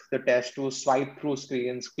ask the test to swipe through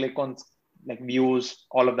screens, click on like views,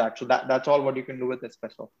 all of that. So that's all what you can do with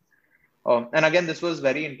Espresso. And again, this was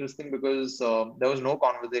very interesting because there was no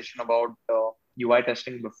conversation about UI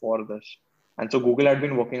testing before this. And so Google had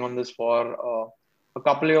been working on this for a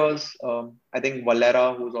couple of years. I think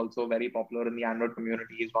Valera, who's also very popular in the Android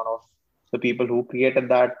community, is one of the people who created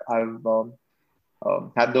that. I've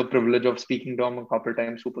had the privilege of speaking to him a couple of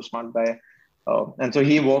times, super smart guy. And so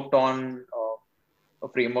he worked on a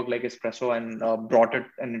framework like Espresso and brought it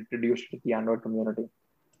and introduced it to the Android community.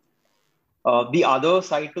 The other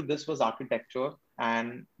side to this was architecture,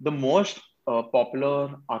 and the most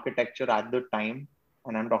popular architecture at the time,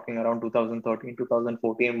 and I'm talking around 2013,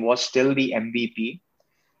 2014, was still the MVP,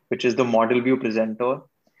 which is the model view presenter.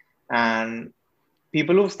 And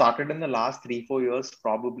people who started in the last 3-4 years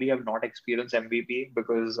probably have not experienced MVP,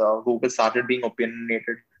 because Google started being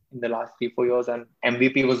opinionated in the last 3-4 years, and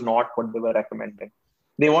MVP was not what they were recommending.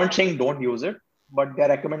 They weren't saying don't use it, but their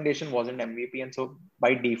recommendation wasn't MVP. And so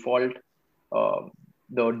by default, uh,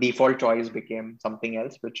 the default choice became something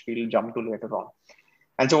else, which we'll jump to later on.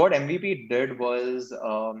 And so what MVP did was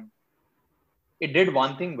it did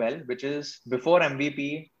one thing well, which is before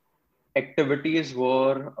MVP, activities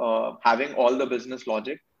were having all the business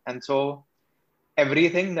logic. And so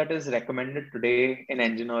everything that is recommended today in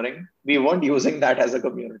engineering, we weren't using that as a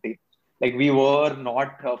community. Like we were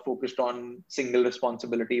not focused on single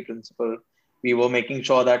responsibility principle. We were making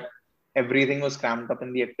sure that everything was crammed up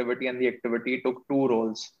in the activity, and the activity took two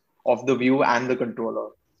roles of the view and the controller.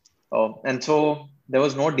 And so there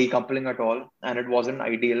was no decoupling at all, and it wasn't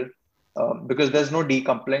ideal because there's no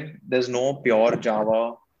decoupling, there's no pure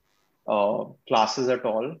Java classes at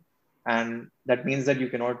all. And that means that you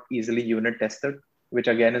cannot easily unit test it, which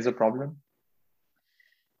again is a problem.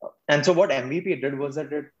 And so what MVP did was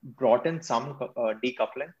that it brought in some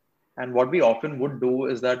decoupling. And what we often would do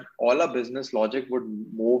is that all our business logic would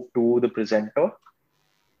move to the presenter.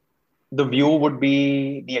 The view would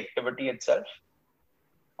be the activity itself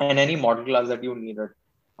and any model class that you needed,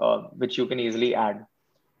 which you can easily add.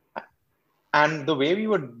 And the way we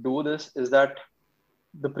would do this is that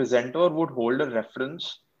the presenter would hold a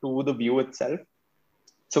reference to the view itself.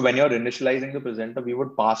 So when you're initializing the presenter, we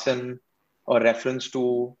would pass in a reference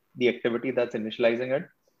to the activity that's initializing it.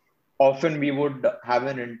 Often we would have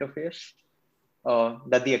an interface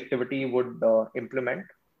that the activity would implement,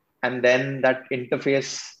 and then that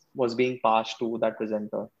interface was being passed to that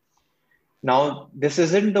presenter. Now, this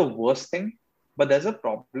isn't the worst thing, but there's a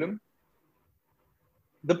problem.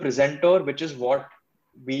 The presenter, which is what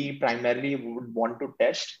we primarily would want to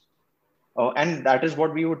test, and that is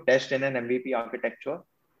what we would test in an MVP architecture,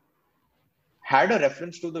 had a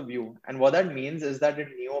reference to the view. And what that means is that it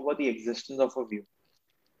knew about the existence of a view.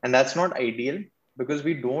 And that's not ideal, because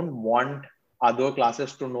we don't want other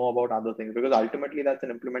classes to know about other things, because ultimately that's an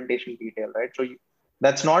implementation detail, right? So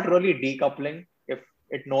that's not really decoupling if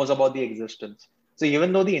it knows about the existence. So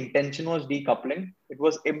even though the intention was decoupling, it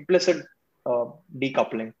was implicit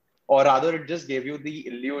decoupling, or rather it just gave you the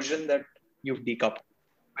illusion that you've decoupled.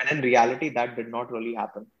 When in reality, that did not really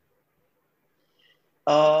happen.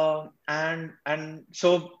 And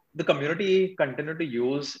so the community continued to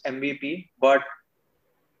use MVP, but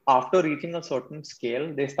after reaching a certain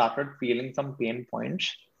scale, they started feeling some pain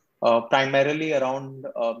points, primarily around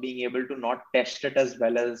being able to not test it as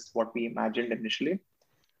well as what we imagined initially.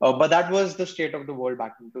 But that was the state of the world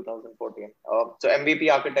back in 2014. So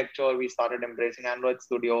MVP architecture, we started embracing Android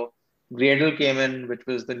Studio. Gradle came in, which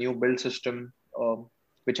was the new build system,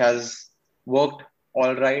 which has worked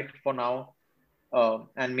all right for now.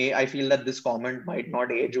 I feel that this comment might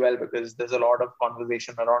not age well because there's a lot of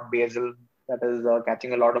conversation around Bazel that is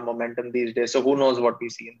catching a lot of momentum these days. So who knows what we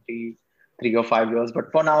see in 3 or 5 years.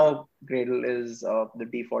 But for now, Gradle is the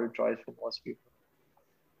default choice for most people.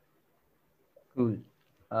 Cool.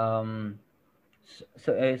 Um,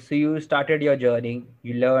 so you started your journey,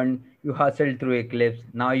 you learned, you hustled through Eclipse.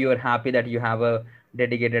 Now you're happy that you have a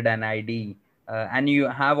dedicated an ID, and you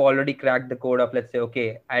have already cracked the code of, let's say,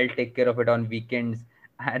 okay, I'll take care of it on weekends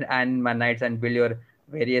and my nights, and build your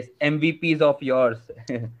various MVPs of yours,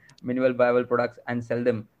 minimal viable products, and sell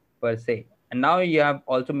them per se. And now you have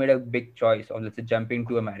also made a big choice of, let's say, jumping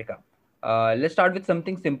to America. Let's start with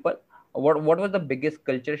something simple. What was the biggest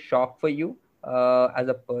culture shock for you as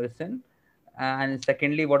a person? And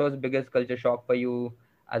secondly, what was the biggest culture shock for you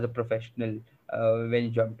as a professional when you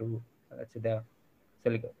jumped to, let's say, the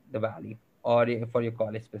the Valley, or for your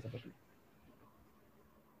college specifically?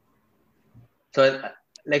 So,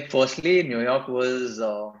 like, firstly, New York was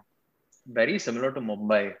very similar to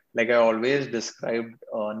Mumbai. Like, I always described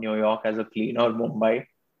New York as a cleaner Mumbai.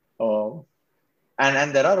 Uh,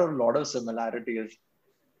 and there are a lot of similarities.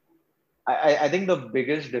 I think the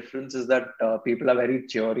biggest difference is that people are very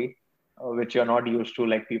cheery, which you're not used to.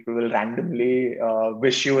 Like, people will randomly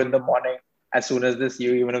wish you in the morning as soon as they see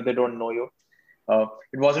you, even if they don't know you.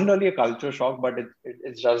 It wasn't really a culture shock, but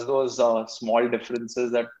it's just those small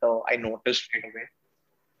differences that I noticed straight away.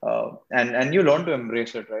 And you learn to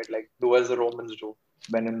embrace it, right? Like, do as the Romans do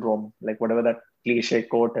when in Rome, like whatever that cliche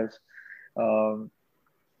quote is. Um,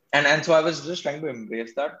 and so I was just trying to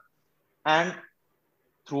embrace that. And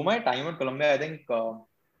through my time at Columbia, I think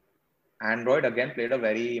Android again played a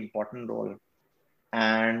very important role.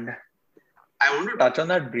 And I want to touch on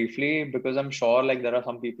that briefly because I'm sure like there are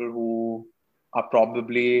some people who are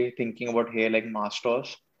probably thinking about, hey, like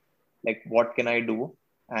masters, like what can I do?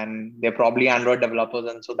 And they're probably Android developers,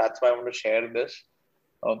 and so that's why I want to share this.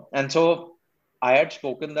 And so I had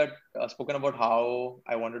spoken about how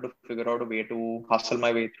I wanted to figure out a way to hustle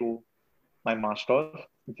my way through my masters,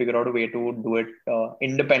 figure out a way to do it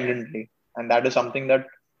independently, and that is something that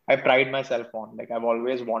I pride myself on. Like, I've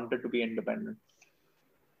always wanted to be independent,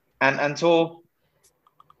 and so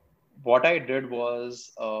what I did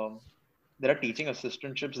was there are teaching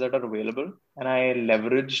assistantships that are available, and I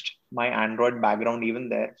leveraged my Android background even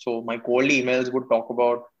there. So my cold emails would talk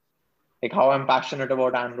about like how I'm passionate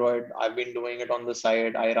about Android. I've been doing it on the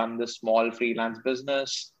side. I run this small freelance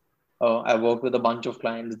business. I work with a bunch of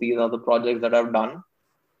clients. These are the projects that I've done.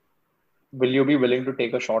 Will you be willing to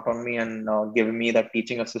take a shot on me and give me that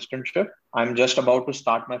teaching assistantship? I'm just about to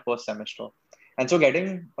start my first semester. And so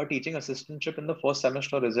getting a teaching assistantship in the first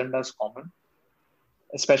semester isn't as common,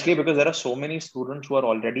 especially because there are so many students who are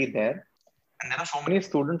already there. And there are so many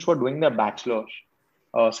students who are doing their bachelor's.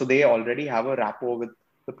 So they already have a rapport with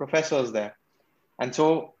the professors there. And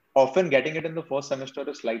so often getting it in the first semester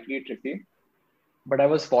is slightly tricky. But I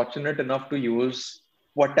was fortunate enough to use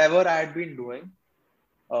whatever I had been doing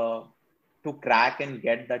uh, to crack and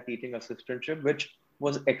get that teaching assistantship, which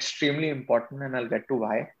was extremely important, and I'll get to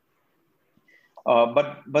why.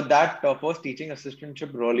 But that first teaching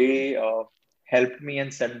assistantship really helped me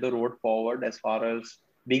and set the road forward as far as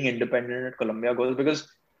being independent at Columbia goes, because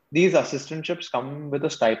these assistantships come with a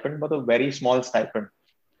stipend, but a very small stipend.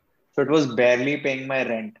 So it was barely paying my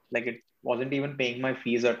rent. Like, it wasn't even paying my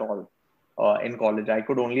fees at all in college. I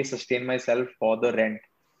could only sustain myself for the rent.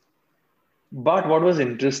 But what was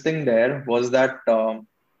interesting there was that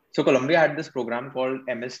so Columbia had this program called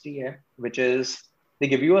MSTA, which is they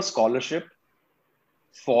give you a scholarship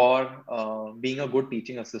for being a good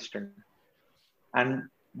teaching assistant. And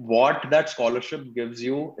what that scholarship gives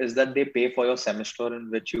you is that they pay for your semester in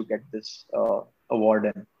which you get this award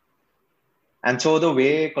in. And so the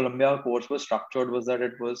way Columbia course was structured was that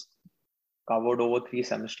it was covered over 3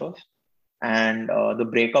 semesters. And the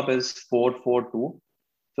breakup is 4-4-2.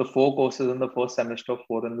 So 4 courses in the first semester,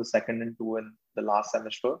 4 in the second, and 2 in the last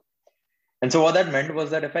semester. And so what that meant was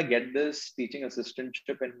that if I get this teaching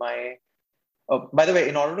assistantship in my, by the way,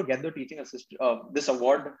 in order to get the teaching assistant, this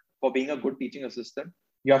award for being a good teaching assistant,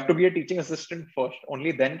 you have to be a teaching assistant first.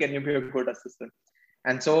 Only then can you be a good assistant.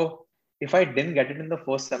 And so if I didn't get it in the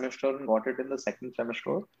first semester and got it in the second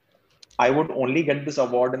semester, I would only get this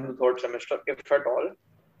award in the third semester, if at all.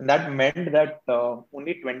 And that meant that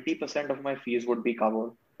only 20% of my fees would be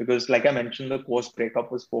covered because, like I mentioned, the course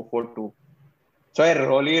breakup was 4-4-2. So I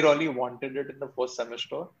really, really wanted it in the first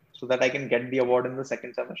semester. so that I can get the award in the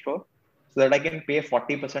second semester, so that I can pay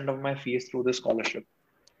 40% of my fees through the scholarship.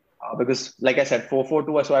 Because, like I said,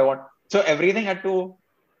 442. So I want, so everything had to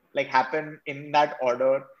like happen in that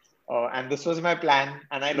order. And this was my plan.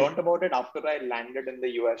 And I learned about it after I landed in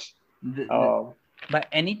the US. Uh, By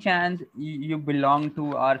any chance, you belong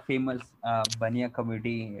to our famous Bania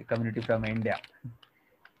community from India?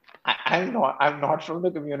 I'm not from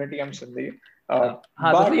the community. I'm Sindhi. So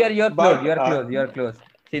you're close. But You're close. You're close.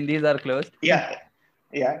 Sindhis are close. yeah,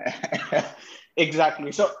 yeah,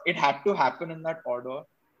 exactly. So it had to happen in that order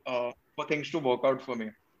for things to work out for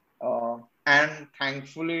me. And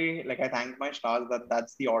thankfully, like I thank my stars that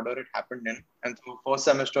that's the order it happened in. And so first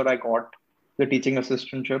semester I got the teaching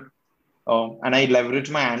assistantship, and I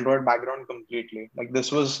leveraged my Android background completely. Like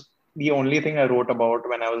this was the only thing I wrote about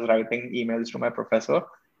when I was writing emails to my professor.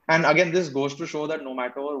 And again, this goes to show that no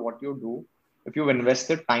matter what you do, if you've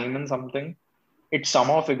invested time in something, it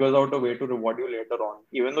somehow figures out a way to reward you later on.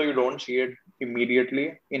 Even though you don't see it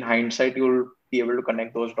immediately, in hindsight, you'll be able to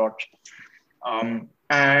connect those dots.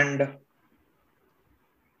 And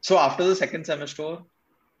so after the second semester,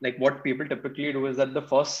 like what people typically do is that the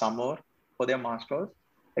first summer for their masters,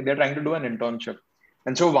 like they're trying to do an internship.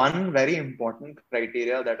 And so one very important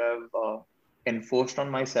criteria that I've enforced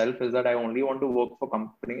on myself is that I only want to work for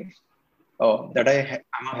companies that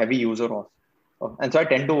I'm a heavy user of. And so I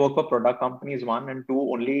tend to work for product companies, one, and two,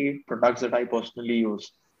 only products that I personally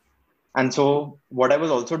use. And so what I was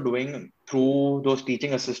also doing through those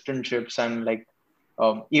teaching assistantships and like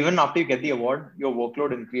even after you get the award, your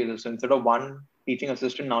workload increases. So instead of one teaching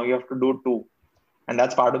assistant, now you have to do two. And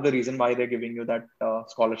that's part of the reason why they're giving you that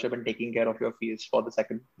scholarship and taking care of your fees for the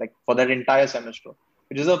second, like for that entire semester,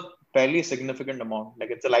 which is a fairly significant amount. Like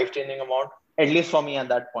it's a life-changing amount, at least for me at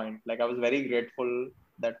that point. Like I was very grateful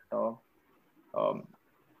that um,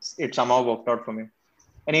 it somehow worked out for me.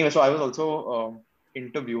 Anyway, so I was also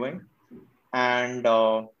interviewing, and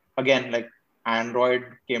again, like Android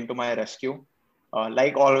came to my rescue,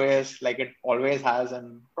 like always, like it always has,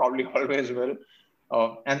 and probably always will.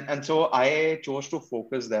 And so I chose to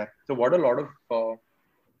focus there. So what a lot of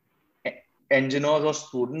engineers or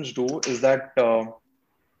students do is that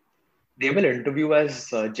they will interview as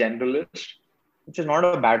generalist, which is not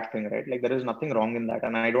a bad thing, right? Like there is nothing wrong in that,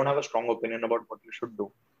 and I don't have a strong opinion about what you should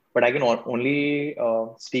do. But I can only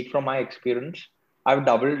speak from my experience. I've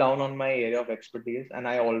doubled down on my area of expertise, and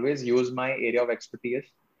I always use my area of expertise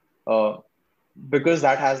uh, because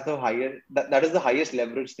that has the highest that is the highest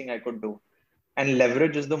leverage thing I could do. And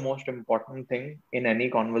leverage is the most important thing in any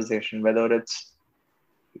conversation, whether it's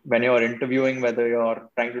when you're interviewing, whether you're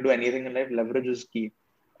trying to do anything in life, leverage is key.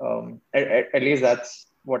 At least that's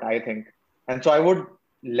what I think. And so I would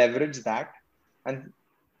leverage that. And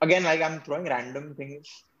again, like I'm throwing random things.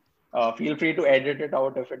 Feel free to edit it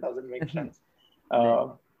out if it doesn't make sense.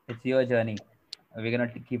 It's your journey. We're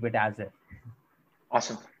gonna keep it as it.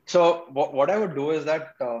 Awesome. So what I would do is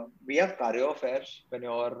that we have career fairs when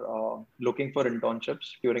you're looking for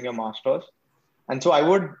internships during your masters. And so I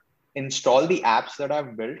would install the apps that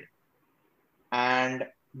I've built. And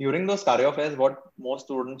during those career fairs, what most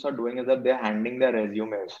students are doing is that they're handing their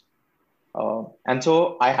resumes. And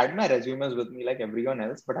so I had my resumes with me like everyone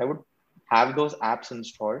else, but I would have those apps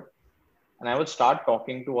installed and I would start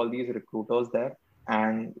talking to all these recruiters there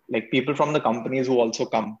and like people from the companies who also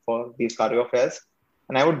come for these career fairs.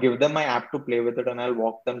 And I would give them my app to play with it and I'll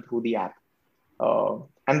walk them through the app.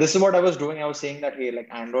 And this is what I was doing. I was saying that, hey, like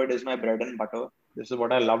Android is my bread and butter. This is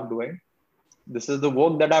what I love doing. This is the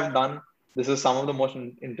work that I've done. This is some of the most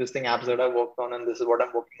interesting apps that I've worked on, and this is what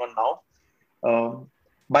I'm working on now.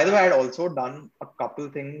 By the way, I had also done a couple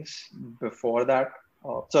things before that.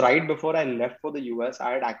 So right before I left for the US,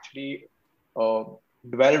 I had actually uh,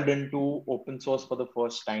 delved into open source for the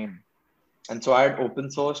first time. And so I had open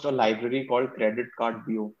sourced a library called Credit Card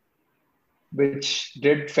View, which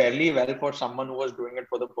did fairly well for someone who was doing it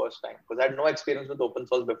for the first time because I had no experience with open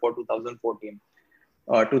source before 2014.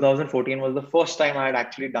 2014 was the first time I had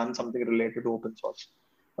actually done something related to open source.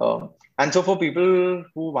 And so for people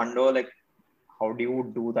who wonder, like, how do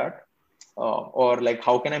you do that? Or like,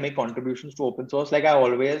 how can I make contributions to open source? Like I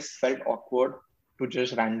always felt awkward to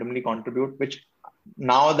just randomly contribute, which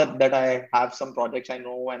now that I have some projects I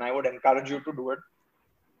know and I would encourage you to do it,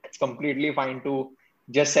 it's completely fine to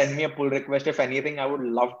just send me a pull request. If anything, I would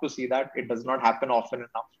love to see that. It does not happen often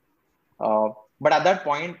enough. But at that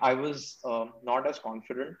point, I was not as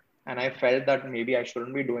confident and I felt that maybe I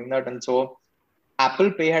shouldn't be doing that. And so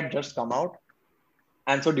Apple Pay had just come out.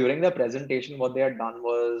 And so during the presentation, what they had done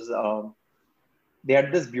was they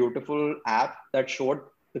had this beautiful app that showed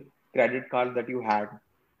the credit card that you had.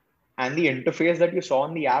 And the interface that you saw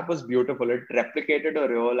on the app was beautiful. It replicated a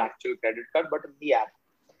real actual credit card, but in the app.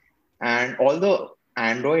 And all the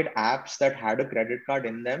Android apps that had a credit card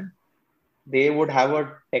in them, they would have a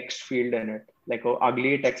text field in it, like a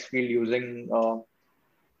ugly text field using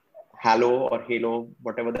Halo,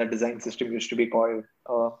 whatever that design system used to be called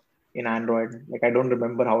in Android. Like I don't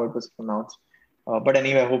remember how it was pronounced. But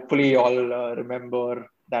anyway, hopefully you all remember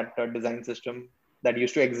that design system that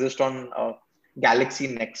used to exist on Galaxy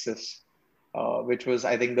Nexus, which was,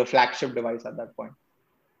 I think, the flagship device at that point.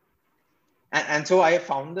 And so I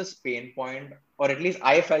found this pain point, or at least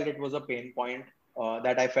I felt it was a pain point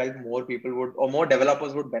that I felt more people would, or more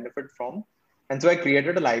developers would benefit from. And so I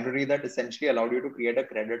created a library that essentially allowed you to create a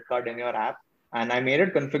credit card in your app. And I made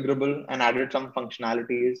it configurable and added some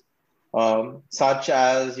functionalities, such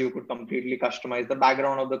as you could completely customize the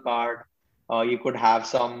background of the card. You could have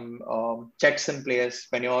some checks in place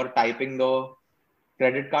when you're typing the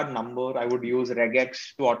credit card number. I would use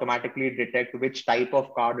regex to automatically detect which type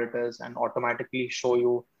of card it is and automatically show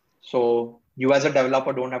you. So you as a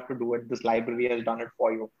developer don't have to do it. This library has done it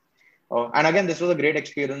for you. And again, this was a great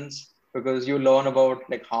experience because you learn about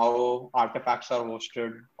like how artifacts are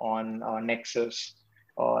hosted on Nexus,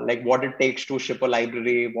 like what it takes to ship a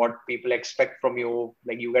library, what people expect from you.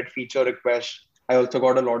 Like you get feature requests. I also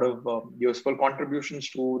got a lot of useful contributions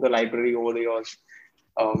to the library over the years.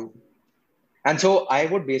 Um, and so I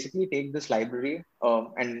would basically take this library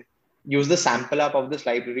and use the sample app of this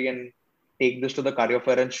library and take this to the career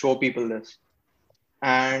fair and show people this.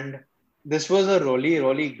 And this was a really,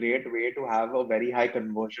 really great way to have a very high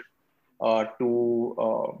conversion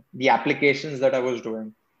to the applications that I was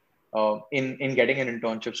doing in getting an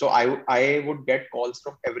internship. So I would get calls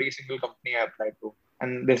from every single company I applied to.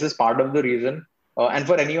 And this is part of the reason. And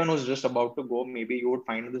for anyone who's just about to go, maybe you would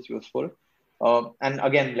find this useful. And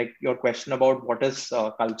again, like your question about what is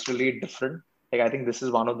culturally different, like I think this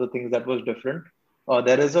is one of the things that was different.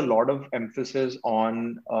 There is a lot of emphasis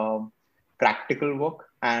on practical work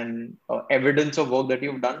and evidence of work that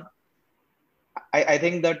you've done. I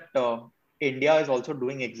think that India is also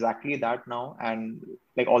doing exactly that now. And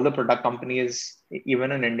like all the product companies,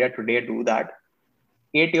 even in India today, do that.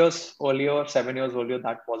 8 years earlier, 7 years earlier,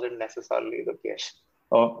 that wasn't necessarily the case.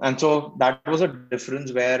 And so that was a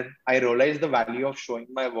difference where I realized the value of showing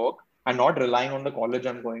my work and not relying on the college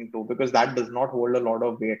I'm going to, because that does not hold a lot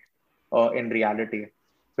of weight in reality.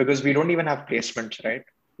 Because we don't even have placements, right?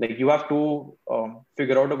 Like you have to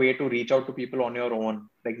figure out a way to reach out to people on your own.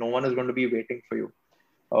 Like no one is going to be waiting for you.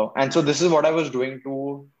 And so this is what I was doing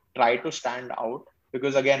to try to stand out,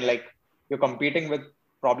 because again, like you're competing with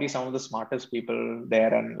probably some of the smartest people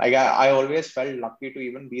there. And like I always felt lucky to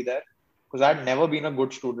even be there because I'd never been a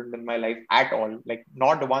good student in my life at all. Like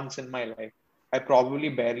not once in my life. I probably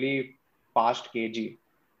barely passed KG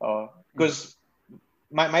because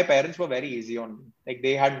my parents were very easy on me. Like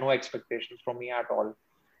they had no expectations from me at all.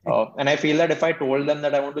 And I feel that if I told them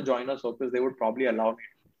that I want to join a circus, they would probably allow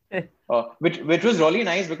me. Which was really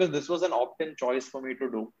nice because this was an opt-in choice for me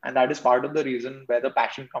to do, and that is part of the reason where the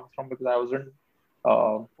passion comes from, because I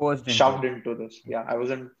wasn't shoved into this. Yeah, I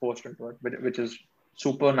wasn't forced into it, which is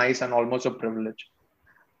super nice and almost a privilege.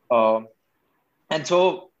 Um, and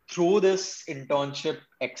so through this internship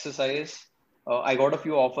exercise, I got a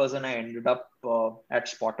few offers and I ended up at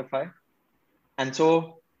Spotify. And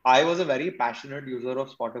so I was a very passionate user of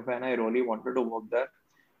Spotify and I really wanted to work there,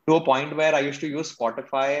 to a point where I used to use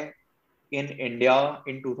Spotify in India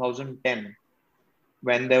in 2010,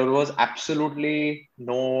 when there was absolutely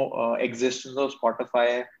no existence of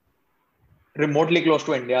Spotify remotely close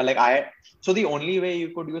to India. So the only way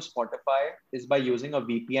you could use Spotify is by using a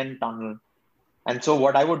VPN tunnel. And so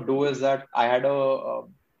what I would do is that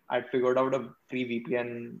I'd figured out a free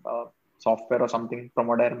VPN software or something from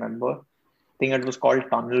what I remember. I think it was called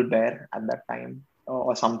Tunnel Bear at that time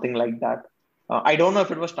or something like that. I don't know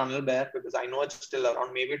if it was Tunnel Bear because I know it's still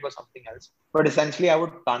around. Maybe it was something else. But essentially, I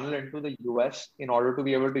would tunnel into the US in order to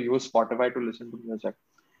be able to use Spotify to listen to music.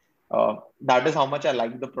 That is how much I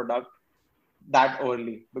liked the product that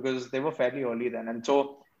early, because they were fairly early then. And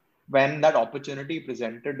so when that opportunity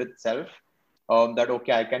presented itself, that,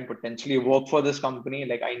 okay, I can potentially work for this company,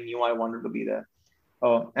 like I knew I wanted to be there.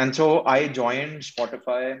 And so I joined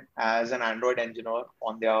Spotify as an Android engineer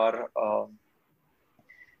on their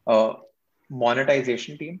uh,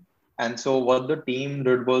 monetization team. And so what the team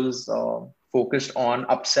did was focused on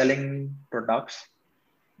upselling products.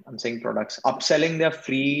 I'm saying products, upselling their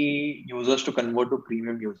free users to convert to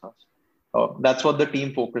premium users. That's what the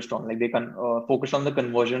team focused on. Like they focused on the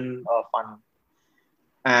conversion funnel.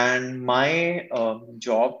 And my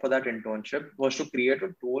job for that internship was to create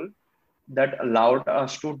a tool that allowed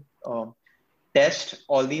us to test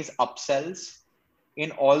all these upsells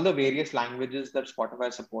in all the various languages that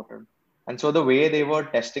Spotify supported. And so the way they were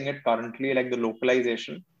testing it currently, like the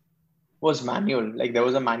localization, was manual. Like there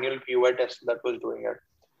was a manual QA test that was doing it.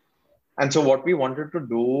 And so what we wanted to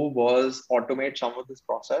do was automate some of this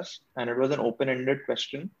process, and it was an open-ended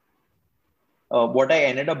question. What I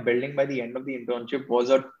ended up building by the end of the internship was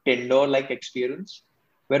a Tinder-like experience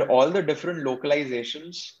where all the different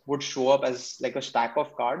localizations would show up as like a stack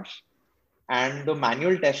of cards, and the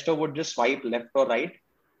manual tester would just swipe left or right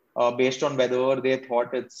based on whether they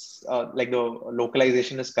thought it's like the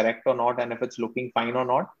localization is correct or not, and if it's looking fine or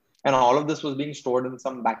not. And all of this was being stored in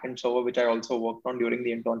some backend server, which I also worked on during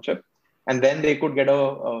the internship. And then they could get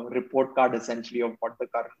a report card essentially of what the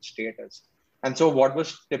current state is. And so what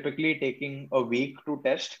was typically taking a week to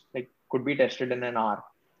test, like could be tested in an hour.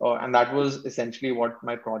 And that was essentially what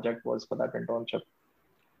my project was for that internship.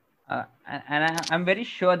 I'm very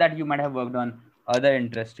sure that you might have worked on other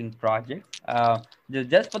interesting projects.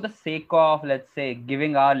 Just for the sake of, let's say,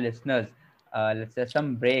 giving our listeners, let's say,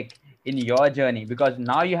 some break in your journey, because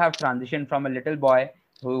now you have transitioned from a little boy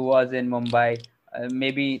who was in Mumbai,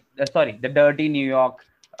 sorry, the dirty New York,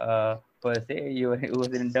 per se, who was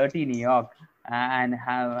in dirty New York, and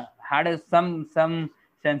have had some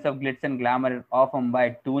sense of glitz and glamour of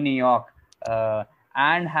Mumbai to New York,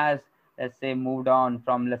 and has, let's say, moved on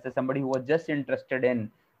from, let's say, somebody who was just interested in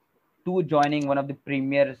to joining one of the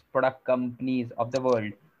premier product companies of the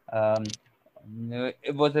world.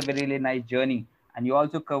 It was a very really nice journey, and you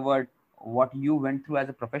also covered what you went through as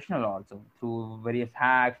a professional, also through various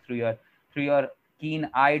hacks, through your keen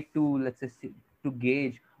eye to, let's say, to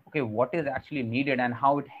gauge, okay, what is actually needed and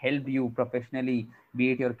how it helped you professionally,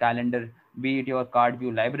 be it your calendar, be it your card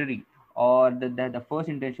view library, or the first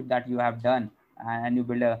internship that you have done, and you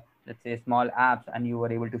build a, let's say, small apps and you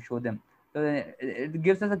were able to show them. So it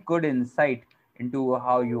gives us a good insight into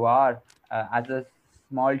how you are as a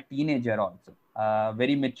small teenager, also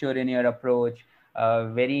very mature in your approach,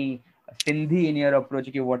 very Sindhi in your approach,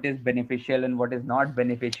 okay, what is beneficial and what is not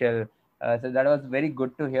beneficial. So that was very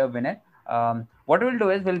good to hear, Vinay. What we'll do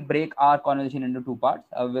is we'll break our conversation into two parts.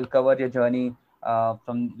 We'll cover your journey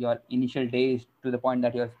from your initial days to the point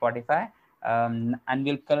that you're Spotify, and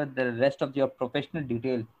we'll cover the rest of your professional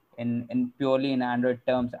detail in purely in Android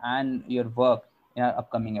terms and your work in our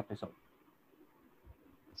upcoming episode.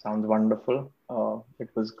 Sounds wonderful. It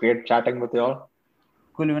was great chatting with you all.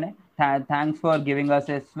 Cool, Vinay. Thanks for giving us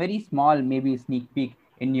a very small, maybe sneak peek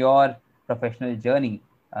in your professional journey.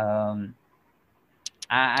 And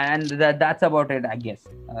that's about it, I guess.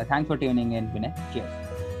 Thanks for tuning in, Vinay. Cheers.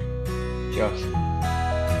 Cheers.